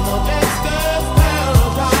in the gangster's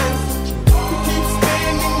paradise. We keep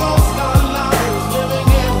spending most of our lives living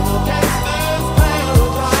in the gangster's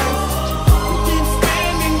paradise. We keep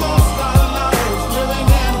spending most of our lives living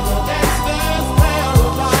in the gangster's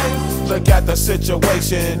paradise. Look at the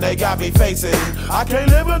situation they got me facing. I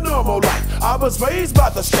can't live a normal life. I was raised by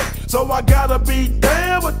the state, so I gotta be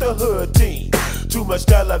down with the hood team. Too much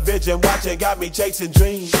television watching got me chasing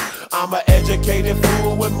dreams. I'm an educated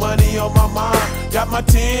fool with money on my mind. Got my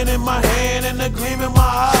tin in my hand and a gleam in my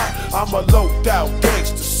eye. I'm a loped out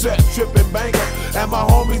gangster, set tripping banker, and my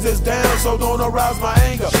homies is down, so don't arouse my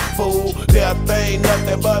anger. Fool, death ain't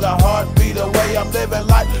nothing but a heartbeat away. I'm living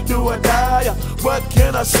life, do or die. What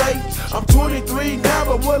can I say? I'm 23 now,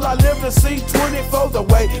 but will I live to see 24? The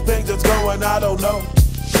way things is going, I don't know.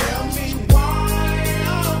 Tell me why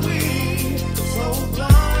are we so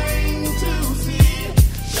blind to see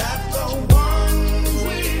that the ones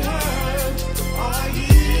we hurt are you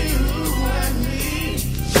and me?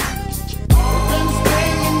 We've been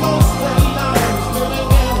spending most of our lives living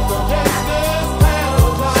in the gangster's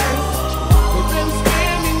paradise. We've been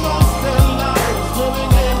spending most of our lives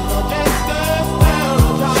living in the gangster's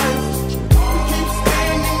paradise. We keep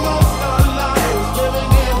spending most of our lives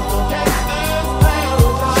living in the gangster's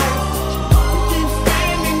paradise. We keep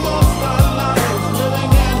spending most of our lives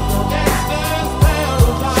living in the gangster's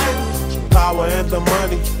paradise. Power and the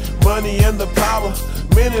money, money and the power.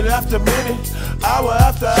 Minute after minute, hour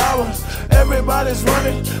after hour, everybody's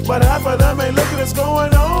running, but half of them ain't looking what's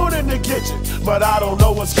going on in the kitchen. But I don't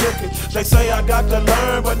know what's cooking. They say I got to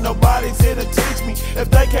learn, but nobody's here to teach me. If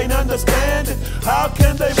they can't understand it, how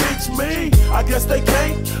can they reach me? I guess they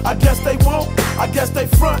can't, I guess they won't, I guess they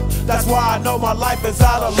front. That's why I know my life is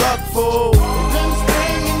out of luck, fool. We've been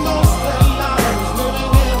spending most of our lives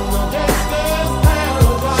living in the gangster's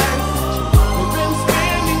paradise. We've been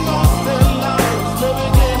spending most of our lives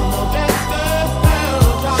living in the gangster's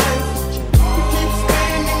paradise. We keep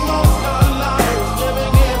spending most of our lives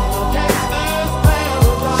living in the gangster's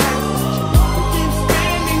paradise. We keep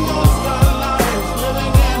spending most of our lives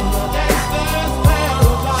living in the gangster's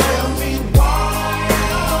paradise. Tell me why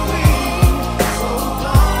are we so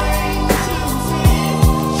blind to see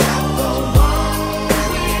that the ones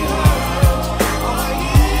we hurt are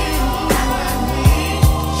you and me?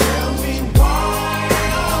 Tell me why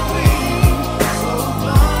are we so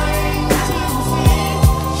blind to see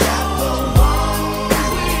that the ones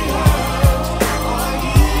we hurt are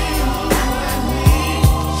you and me?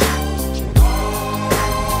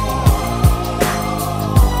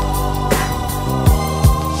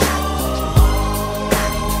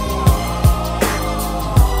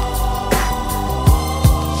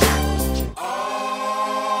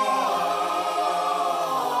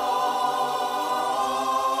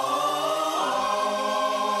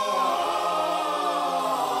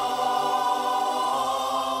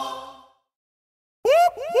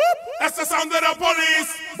 Whoop, whoop. That's the sound of the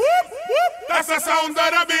police. Whoop, whoop. That's the sound of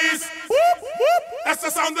the beast. Whoop, whoop. That's the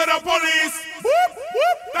sound of the police. Whoop,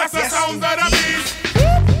 whoop. That's the sound of the beast.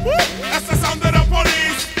 Whoop, whoop. That's the sound of the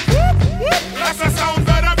police. Whoop, whoop. That's the sound of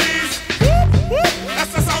the beast. Whoop, whoop.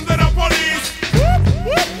 That's the sound of the police. Whoop,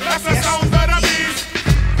 whoop. That's the sound of the beast.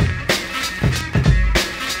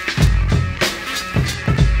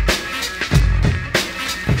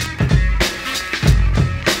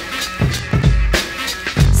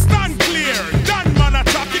 Stand clear, done man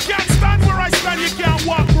attack. You can't stand where I stand, you can't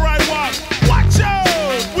walk where I walk. Watch out,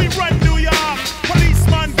 we run New York.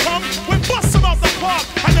 Policeman come, we bust them out the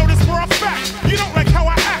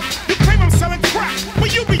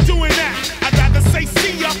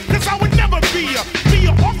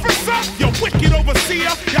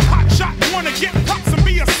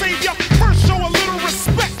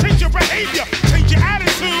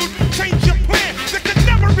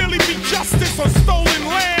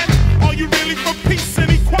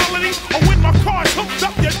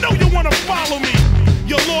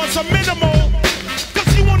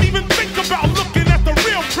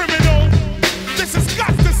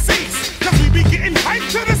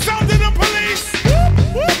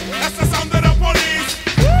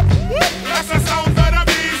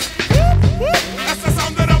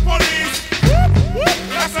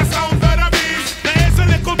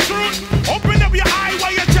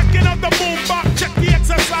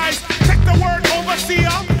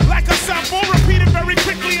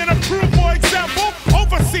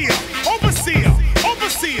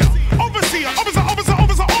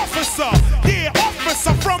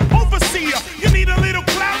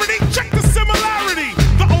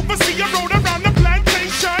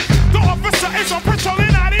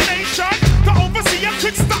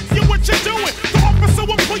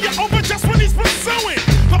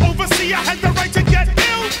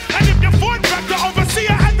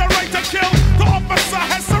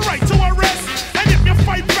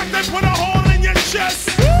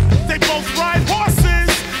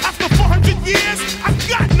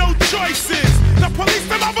police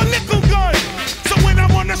them have a nickel gun. So when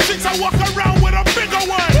I'm on the streets, I walk around with a bigger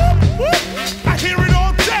one. I hear it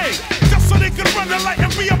all day, just so they can run the light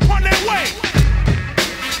and be upon their way.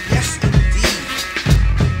 Yes, indeed.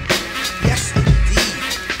 Yes, indeed.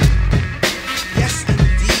 Yes,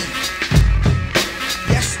 indeed.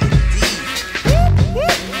 Yes, indeed.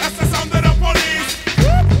 That's the sound of the police.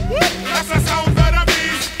 That's the sound of the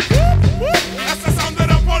beast. That's the sound of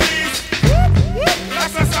the police.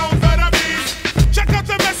 That's the sound of the beast. Check out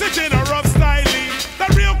the message in a rough style. The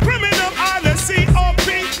real criminal are the COP.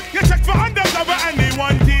 You check for undercover and they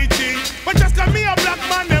want DG. But just cause me a black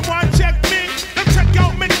man, they want check me. Them check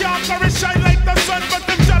out me dark or it shine like the sun. But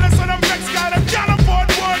them jealous and them vex got them can't afford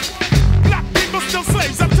one. Black people still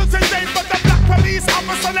slaves up to today. But the black police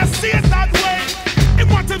officer, they see it that way. He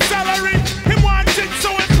want him salary, he want it, so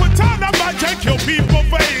he put on a badge and kill people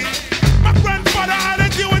for it. My grandfather had to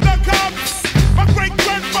deal with the cops. My great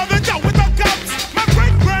grandfather dealt with the cops. My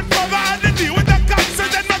great grandfather had to deal with the cops. And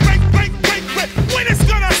then my great when it's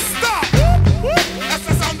gonna stop? That's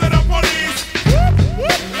the sound of the police.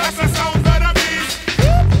 That's the sound of the beast.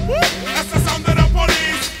 That's the sound of the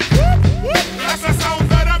police. That's the sound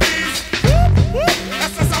of the beast.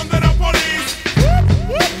 That's the sound of the police.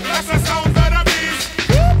 That's the sound of the beast.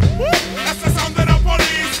 That's the sound of the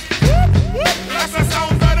police. That's the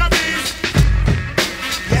sound of the beast.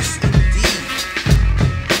 Yes, indeed.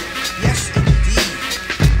 Yes, indeed.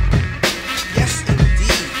 Yes,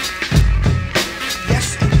 indeed. Yes,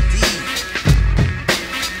 indeed.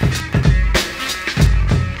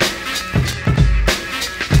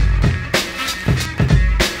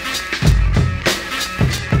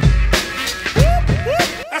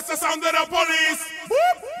 That's the sound of the police.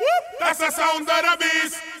 That's the sound of the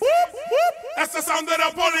beast. That's the sound of the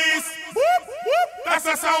police. That's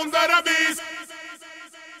the sound of the beast.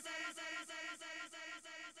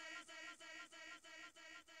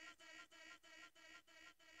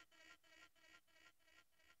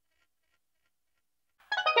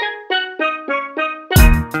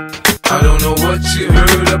 I don't know what you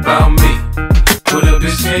heard about me, but a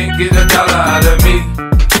bitch can't get $1 out of me.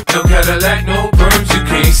 No Cadillac, no perms you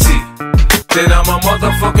can't see. Then I'm a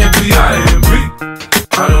motherfucking PIMP.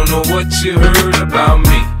 I don't know what you heard about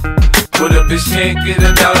me, but a bitch can't get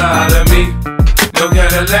 $1 out of me. No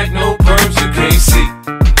Cadillac, no perms you can't see.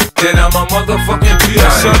 Then I'm a motherfucking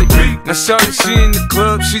PIMP. Now shorty, she in the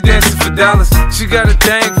club, she dancing for dollars. She got a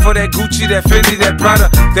thing for that Gucci, that Fendi, that Prada,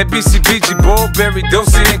 that BCBG, Burberry,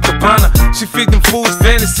 Dolce and Gabbana. She feed them fools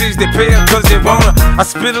fantasies, they pay her cause they want her. I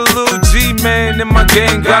spit a little G, man, and my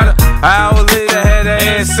gang got her. An hour later, had her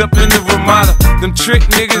ass up in the Ramada. Them trick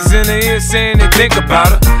niggas in the ear saying they think about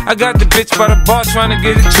her. I got the bitch by the bar trying to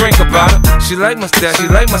get a drink about her. She like my style, she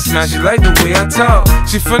like my smile, she like the way I talk.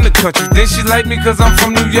 She from the country, then she like me cause I'm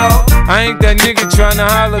from New York. I ain't that nigga tryna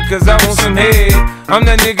holler cause I want some head. I'm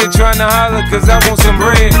that nigga tryna holler cause I want some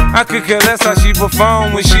bread. I could care less how she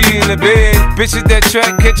perform when she in the bed. Bitch at that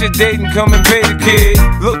track, catch a date and come and pay the kid.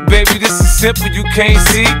 Look baby, this is simple, you can't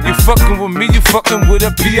see. You fucking with me, you fucking with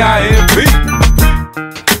a PIMP.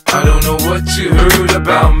 I don't know what you heard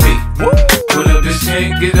about me, but a bitch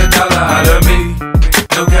can't get $1 out of me.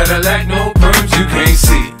 No Cadillac, no perms you can't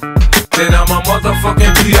see. Then I'm a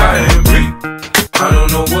motherfucking PIMP. I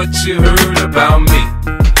don't know what you heard about me,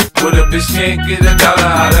 but a bitch can't get $1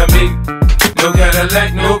 out of me. No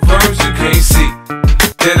Cadillac, no perms you can't see.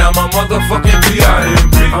 Then I'm a motherfucking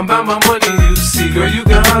PIMP. I'm about my money, you see, girl, you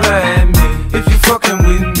can holler at me if you fucking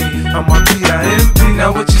with me. I'm a PIMP.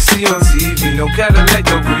 Now what you see on TV, no Cadillac,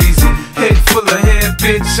 no greasy. Head full of hair,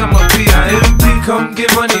 bitch, I'm a PIMP. Come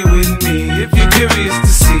get money with me if you're curious to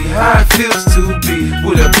see how it feels to be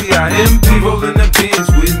with a PIMP. Rolling the bins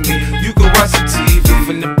with me, you can watch the TV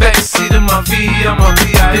from the backseat of my V, I'm a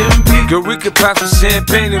PIMP. Girl, we could pop some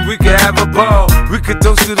champagne and we could have a ball. We could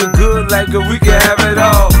toast to the good like girl, we could have it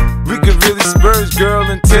all. We could really spurge, girl,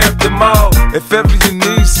 and tear up them all. If ever you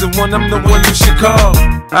need someone, I'm the one you should call.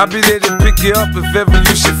 I'll be there to pick you up if ever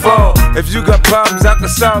you should fall. If you got problems, I can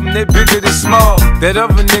solve them, they bigger than small. That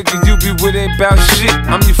other nigga you be with ain't bout shit.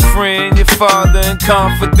 I'm your friend, your father, and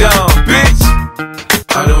confidant, bitch.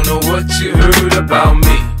 I don't know what you heard about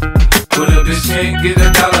me, but a bitch can't get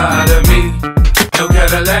 $1 out of me. No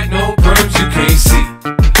Cadillac, no perms you can't see.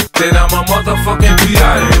 Then I'm a motherfucking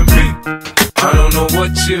PIMP. I don't know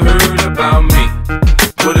what you heard about me,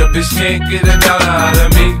 but a bitch can't get $1 out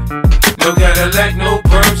of me. No Cadillac, no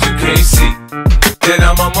perms you can't see. Then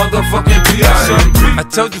I'm a motherfucking PIMP. I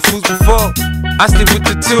told you fools before, I stick with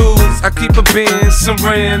the tools. I keep a Benz, some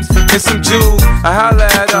rims, and some jewels. I holla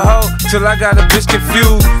at a hoe till I got a bitch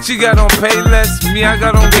confused. She got on Payless, me I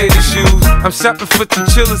got on gator shoes. I'm shopping for the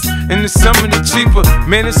chillers, in the summer they cheaper.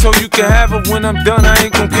 Man, it's so you can have her. When I'm done, I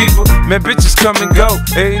ain't gon' keep her. Man, bitches come and go.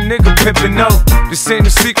 Hey, nigga pimpin' no. This ain't a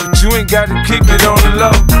secret, you ain't gotta keep it on the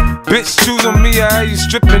low. Bitch, choose on me, I have you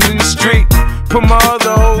stripping in the street. Put my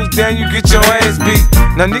other hoes down, you get your ass beat.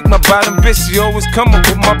 Now Nick, my bottom bitch, she always come up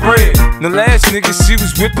with my bread. The last nigga, she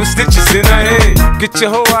was whipping stitches in her head. Get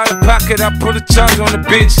your hoe out of pocket, I put a charge on the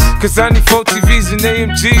bitch. Cause I need 4 TVs and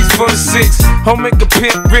AMGs for the 6. Home make a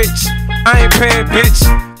pimp rich, I ain't paying bitch.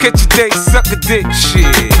 Catch a date, suck a dick, shit.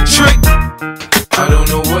 Trick. I don't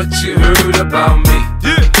know what you heard about me.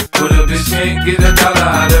 But a bitch can't get $1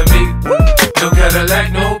 out of me. No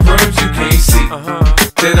Cadillac, no perms, you can't see.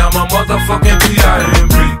 Then I'm a motherfucking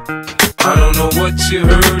P.I.M.P. I don't know what you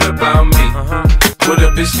heard about me. But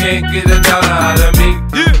a bitch can't get $1 out of me.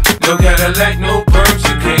 No Cadillac, no perms,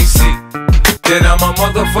 you can't see. Then I'm a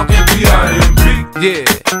motherfucking P.I.M.P. Yeah.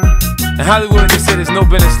 In Hollywood they say there's no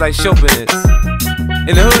business like show business.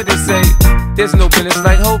 In the hood they say there's no business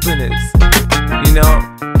like hoe business. You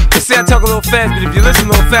know? They say I talk a little fast, but if you listen a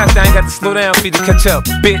little fast, I ain't got to slow down for you to catch up,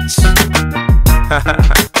 bitch.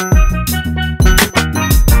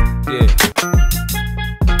 Yeah.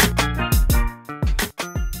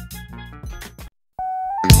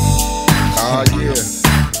 Oh yeah.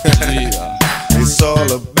 Yeah. It's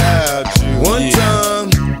all about you. One time.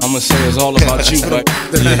 I'ma say it's all about you, but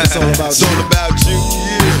yeah. It's all about you.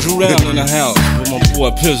 It's Drew down in the house with my boy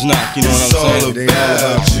Piznock, you know what I'm saying? It's all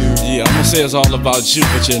about you. Yeah, I'ma say it's all about you,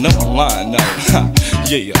 but you know I'm lying now.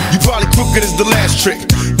 Yeah. You probably crooked as the last trick.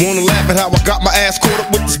 Wanna laugh at how I got my ass caught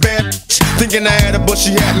up with this bad bitch. Thinking I had her, but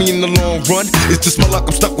she had me in the long run. It's just my luck,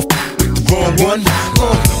 I'm stuck with the wrong one.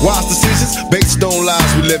 Wise decisions based on lies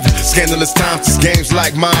we live in. Scandalous times, it's games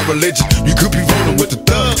like my religion. You could be rolling with the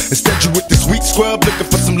thug. Instead you with this weak scrub looking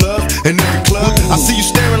for some love in every club. I see you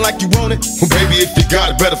staring like you want it. Well baby, if you got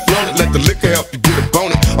it, better flaunt it. Let the liquor help you get a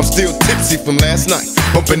bonnet. I'm still tipsy from last night.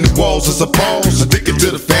 Bumping the walls as a pause, addicted to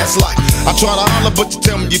the fast life. I try to holler, but you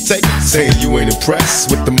tell me you take it. Saying you ain't impressed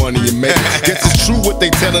with the money you make. Guess it's true what they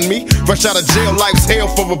telling me. Fresh out of jail, life's hell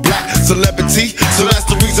for a black celebrity. So that's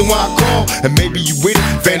the reason why I call. And maybe you with it.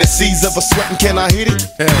 Fantasies of a sweating, can I hit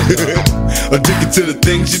it? Addicted to the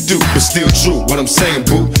things you do, but still true. What I'm saying,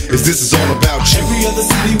 boo, is this is all about you. Every other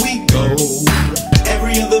city we go,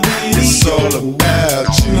 every other video, it's all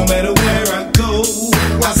about you. No matter where I go,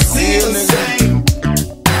 I see the same.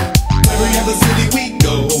 Every other city we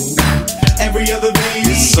go, every other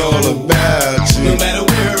video, it's all about you. No matter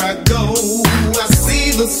where I go, I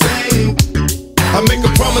see the same. I make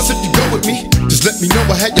a promise if you go with me, just let me know.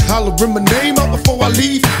 I had you hollering my name out before I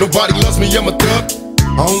leave. Nobody loves me, I'm a thug.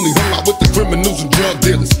 I only hung out with the criminals and drug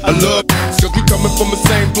dealers. I love cause we coming from the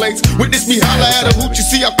same place. Witness me holler at a hoot, you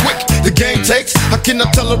see how quick the game takes. How can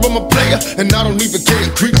I tell her I'm a player and I don't even care?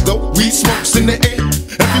 Creep though, weed smokes in the air.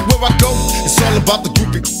 Everywhere I go, it's all about the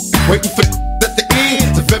groupie. Waiting for at the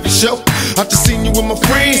end of every show. I just seen you with my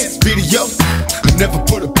friends, video. I never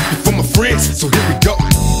put a for my friends, so here we go.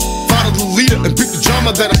 Follow the leader and beat the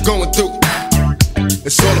drama that I'm going through.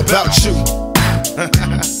 It's all about you.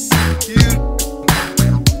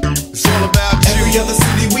 It's all about you. Every other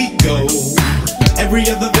city we go, every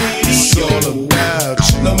other video, it's all about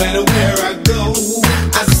you. No matter where I go,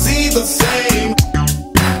 I see the same.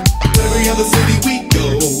 Every other city we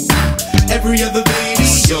go, every other video,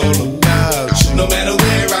 it's all about you. No matter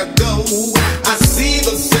where I go, I see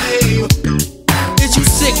the same. Is you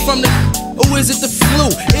sick from the, or is it the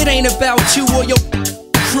flu? It ain't about you or your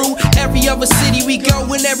crew. Every other city we go,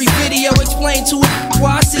 in every video explain to it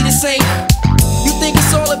why I see the same. You think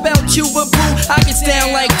it's all about you, but boo, I get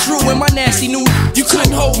down like Drew and my nasty new. You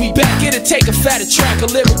couldn't hold me back, it'd take a fatter track, a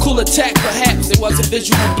lyrical attack, perhaps. It was a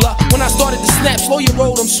visual bluff. When I started to snap, slow your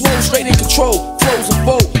roll, I'm swole, straight in control, flows and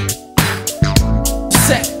vote.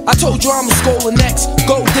 Set, I told you I'm a scholar next.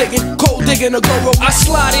 Gold digging, cold digging, or go roll. I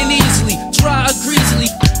slide in easily, dry or greasily.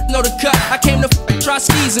 Know the cut, I came to try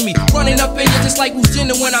skeezing me. Running up in you just like who's in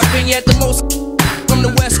when I've been at the most. From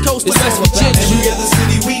the West Coast to West Virginia. Every other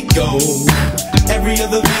city we go, every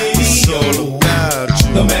other video, it's all about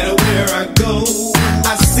you. No matter where I go,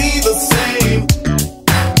 I see the same.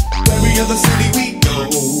 Every other city we go,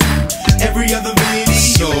 every other video,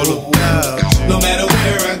 it's all about you. No matter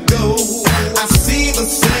where I go, I see the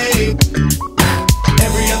same.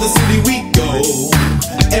 Every other city we go,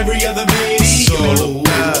 every other video, it's all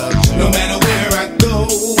about you. No matter where I go,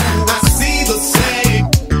 I see the same.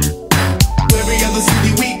 Every other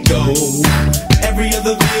city we go, every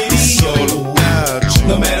other video, it's all about you.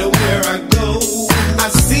 No matter where I go, I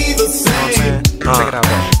see the same. Check it out,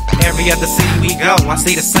 bro. Every other city we go, I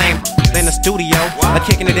see the same in the studio, or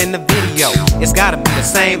kicking it in the video. It's gotta be the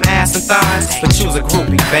same ass and thighs, but you's a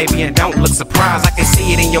groupie, baby, and don't look surprised. I can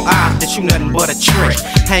see it in your eyes that you nothing but a trick.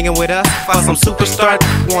 Hanging with us for some superstar,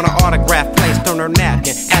 want an autograph placed on her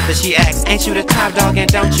napkin. After she asks, ain't you the top dog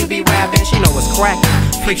and don't you be rapping? She know it's cracking.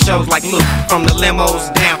 Freak shows like Luke, from the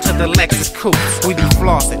limos down to the Lexus coupes. We be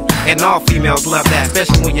flossing, and all females love that,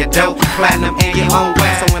 especially when you're dope, platinum, and your own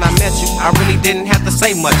way. So when I met you, I really didn't have to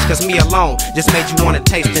say much, cause me alone just made you wanna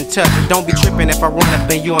taste and touch. Don't be tripping if I run up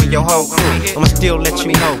in you and your whole crew. I'ma still let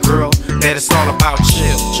you know, girl, that it's all about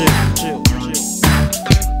chill.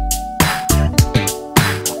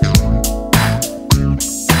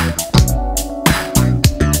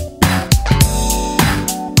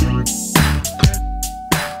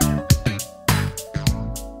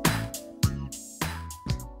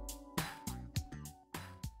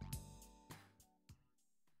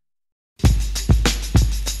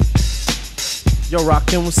 Yo,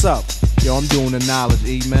 Rakim, what's up? Yo, I'm doing the knowledge,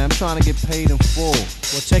 E, man. I'm trying to get paid in full.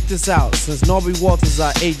 Well, check this out. Since Norby Walters is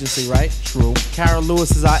our agency, right? True. Carol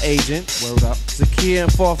Lewis is our agent. Word up. Zakia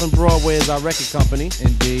and 4th and Broadway is our record company.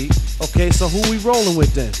 Indeed. Okay, so who we rolling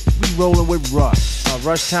with then? We rolling with Rush.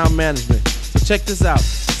 Rush Town Management. So check this out.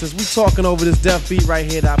 Since we talking over this deaf beat right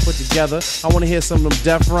here that I put together, I want to hear some of them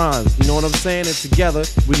deaf rhymes. You know what I'm saying? And together,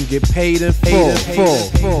 we can get paid in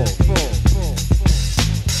full.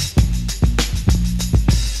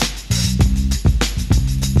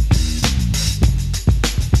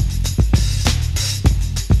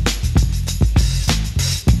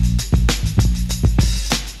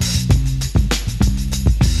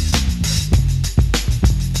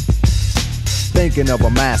 Thinking of a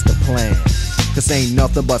master plan, cause ain't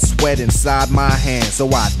nothing but sweat inside my hands. So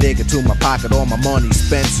I dig into my pocket, all my money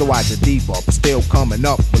spent. So I get deeper, but still coming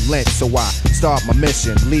up with lint. So I start my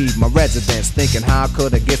mission, leave my residence, thinking how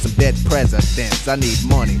could I get some dead presidents. I need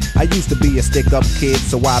money. I used to be a stick-up kid,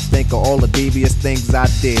 so I think of all the devious things I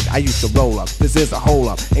did. I used to roll up, this is a hole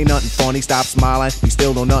up. Ain't nothing funny, stop smiling. We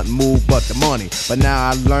still don't nothing move but the money. But now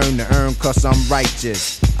I learn to earn cause I'm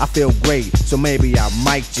righteous. I feel great, so maybe I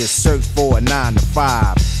might just search for a 9 to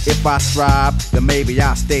 5. If I strive, then maybe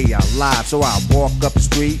I'll stay alive. So I walk up the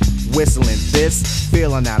street, whistling this,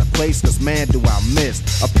 feeling out of place, cause man do I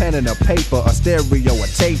miss a pen and a paper, a stereo, a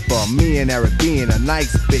taper. Me and Eric being a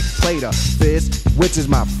nice big plate of fish, which is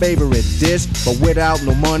my favorite dish. But without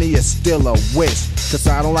no money, it's still a wish, cause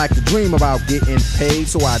I don't like to dream about getting paid.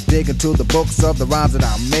 So I dig into the books of the rhymes that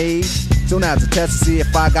I made. So now to test to see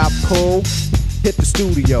if I got pulled, hit the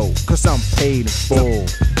studio, cause I'm paid in full.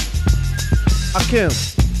 Akim,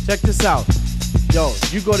 check this out. Yo,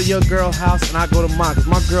 you go to your girl's house and I go to mine, cause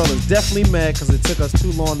my girl is definitely mad cause it took us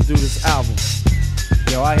too long to do this album.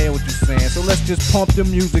 Yo, I hear what you're saying, so let's just pump the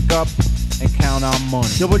music up and count our money.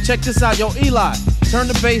 Yo, but check this out. Yo, Eli, turn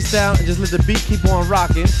the bass down and just let the beat keep on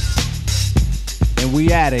rocking. And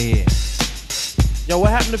we outta here. Yo, what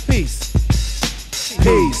happened to peace?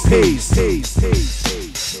 Peace, peace, peace, peace.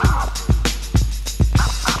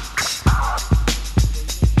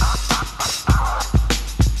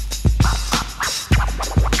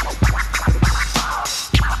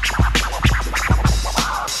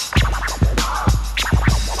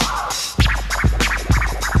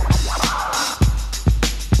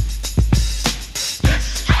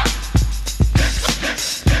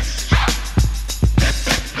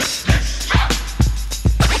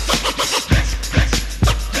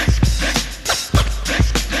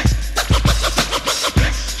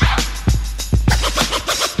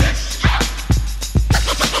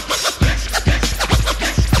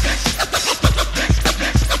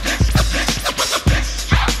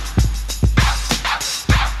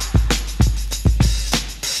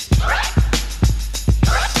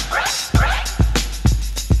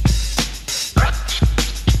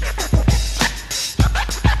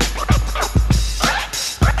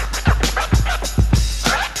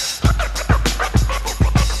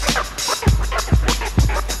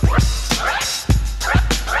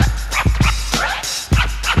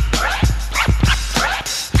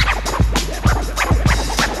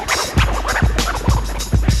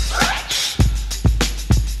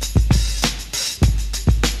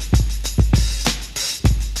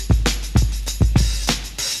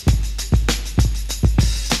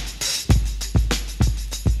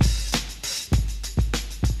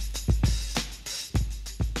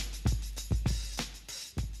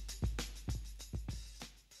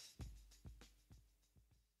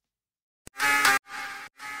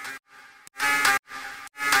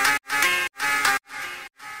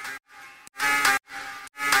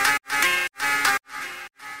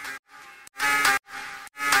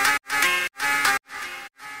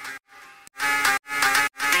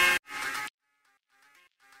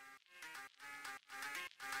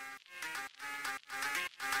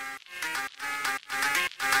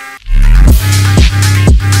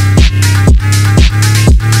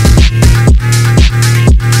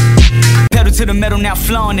 to the metal, now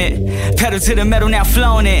flaunt it. Pedal to the metal, now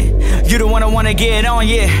flaunt it. You the one I wanna get on,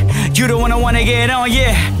 yeah. You the one I wanna get on,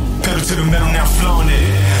 yeah. Pedal to the metal, now flaunt it.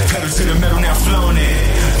 Pedal to the metal, now flaunt it.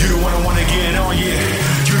 You the one I wanna get on, yeah.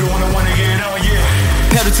 You the one I wanna get on,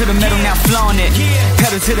 yeah. Pedal to the metal, now flaunt it.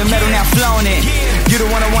 Pedal to the metal, now flaunt it. You the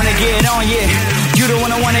one I wanna get on, yeah. You the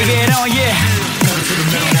one I wanna get on, yeah. Pedal to the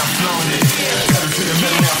metal, now flaunt it. Pedal to the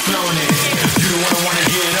metal, now flaunt it. You the one I wanna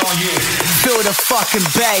get on, yeah. Feel the fucking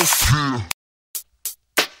bass.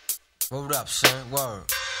 Word up, son. Word.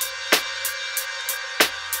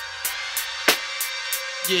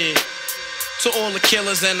 Yeah. To all the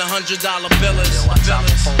killers and the $100 billers.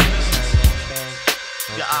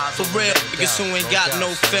 For real, niggas who ain't got no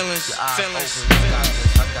feelings.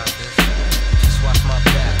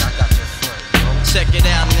 Check it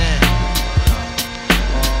out now.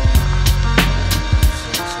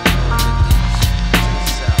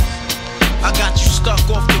 I got you stuck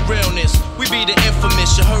off the realness. We be the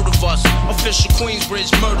infamous, you heard of us. Official Queensbridge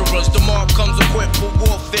murderers. The mark comes equipped for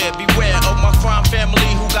warfare. Beware of my crime family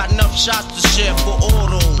who got enough shots to share for all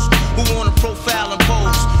those who wanna profile and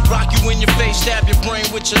pose. Rock you in your face, stab your brain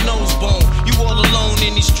with your nose bone. You all alone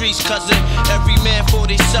in these streets, cousin. Every man for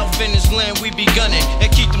theyself in his land, we be gunning. And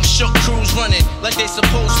keep them shook crews running like they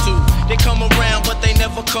supposed to. They come around, but they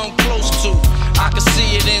never come close to. I can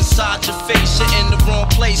see it inside your face, you're in the wrong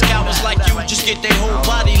place. Cowards like you just get their whole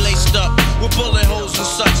body laced up with bullet holes and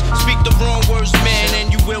such. Speak the wrong words, man,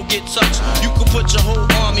 and you will get touched. You could put your whole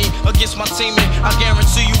army against my team, and I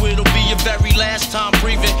guarantee you it'll be your very last time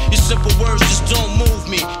breathing. Your simple words just don't move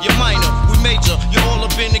me. You're minor, we major. You're all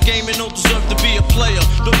up in the game and don't deserve to be a player.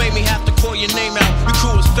 Don't make me have to call your name out. Your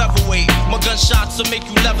crew is featherweight. My gunshots will make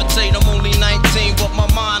you levitate. I'm only 19, but my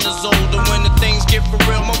mind is older. When the things get for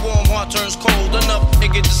real, my warm heart turns cold. Enough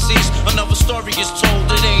nigga deceased, another story is told.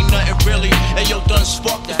 It ain't nothing really. And yo, done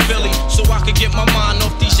sparked the Philly, so I could get my mind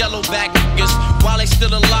off these yellow back niggas. While they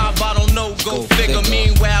still alive, I don't know. Go figure.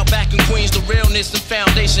 Meanwhile, back in Queens, the realness and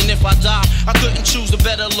foundation. If I die, I couldn't choose a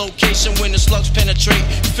better location. When the slugs penetrate,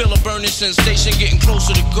 you feel a burning sensation, getting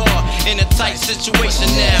closer to God in a tight situation.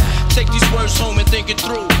 Now, take these words home and think it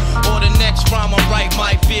through. Or the next rhyme I write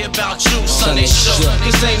might be about you. Son, they shook.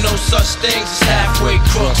 Cause ain't no such things as halfway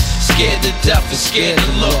crooks. Scared to death and scared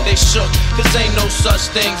to look. They shook. Cause ain't no such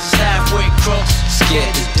things as halfway crooks.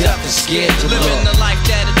 Scared to death and scared to look. Living the life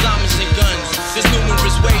that is diamonds and guns. There's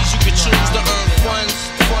numerous ways you can choose to earn funds.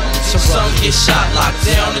 Some get shot, locked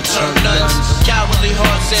down, and turn nuns. Cowardly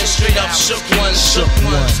hearts and straight up shook ones.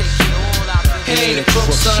 He ain't a crook,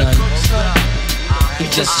 son. He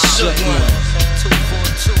just a shook one.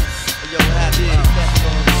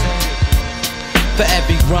 For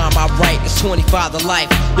every rhyme I write, it's 25 to life.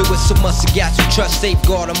 There was so much I got you trust,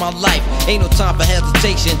 safeguarding my life. Ain't no time for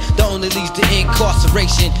hesitation, that only leads to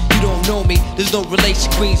incarceration. You don't know me, there's no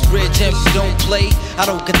relation. Queensbridge, and you don't play. I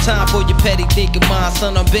don't got time for your petty thinking, mind,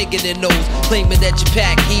 son, I'm bigger than those. Claiming that you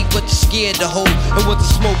pack heat, but you're scared to hold. And once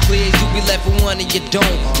the smoke clears, you be left with one and you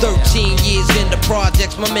don't. 13 years in the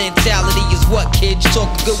projects, my mentality is what, kid? You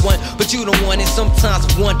talk a good one, but you don't want it. Sometimes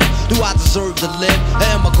I wonder, do I deserve to live? Or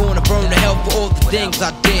am I gonna burn to hell for all the things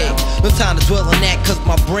I did? No time to dwell on that, cause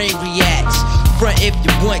my brain reacts. Front if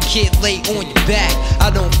you want, kid, lay on your back. I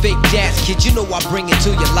don't fake jazz, kid, you know I bring it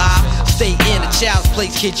to your life. Stay in a child's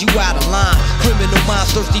place, kid, you out of line. Criminal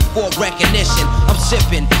minds thirsty for recognition. I'm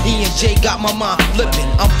sipping, E&J got my mind flipping.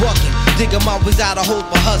 I'm bucking, digging my ways out of hope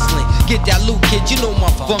for hustling. Get that loot, kid, you know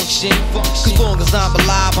my function. Cause long as I'm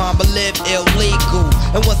alive, I'ma live illegal.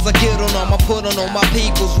 And once I get on them, I put on all my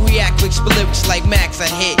peoples. React quick, split lyrics like Max, I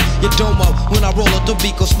hit your domo. When I roll up the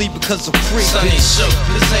beat, go sleep because I'm free. Son, they shook.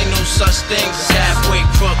 This ain't no such thing as halfway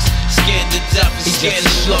crooks. Scared to death and scared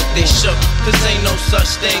to look. They shook. This ain't no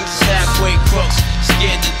such thing as halfway crooks.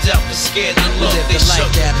 Scared to death and scared to look. They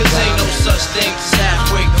shook. Cause ain't no such thing as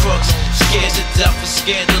halfway crooks. Scared to death and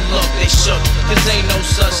scared to look. They shook. Cause ain't no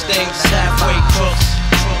such thing as halfway crooks.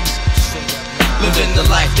 Living the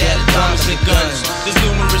life that is diamonds and guns. There's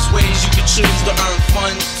numerous ways you can choose to earn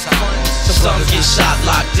funds. Some get shot,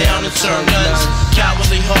 locked down, and turn nuns.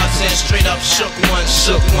 Cowardly hearts and straight up shook ones.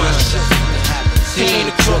 Shook ones. He ain't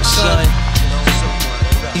a crook, son.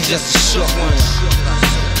 He's just a shook one.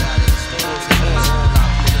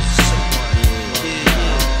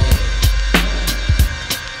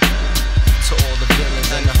 To all the villains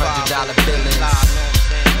and the $100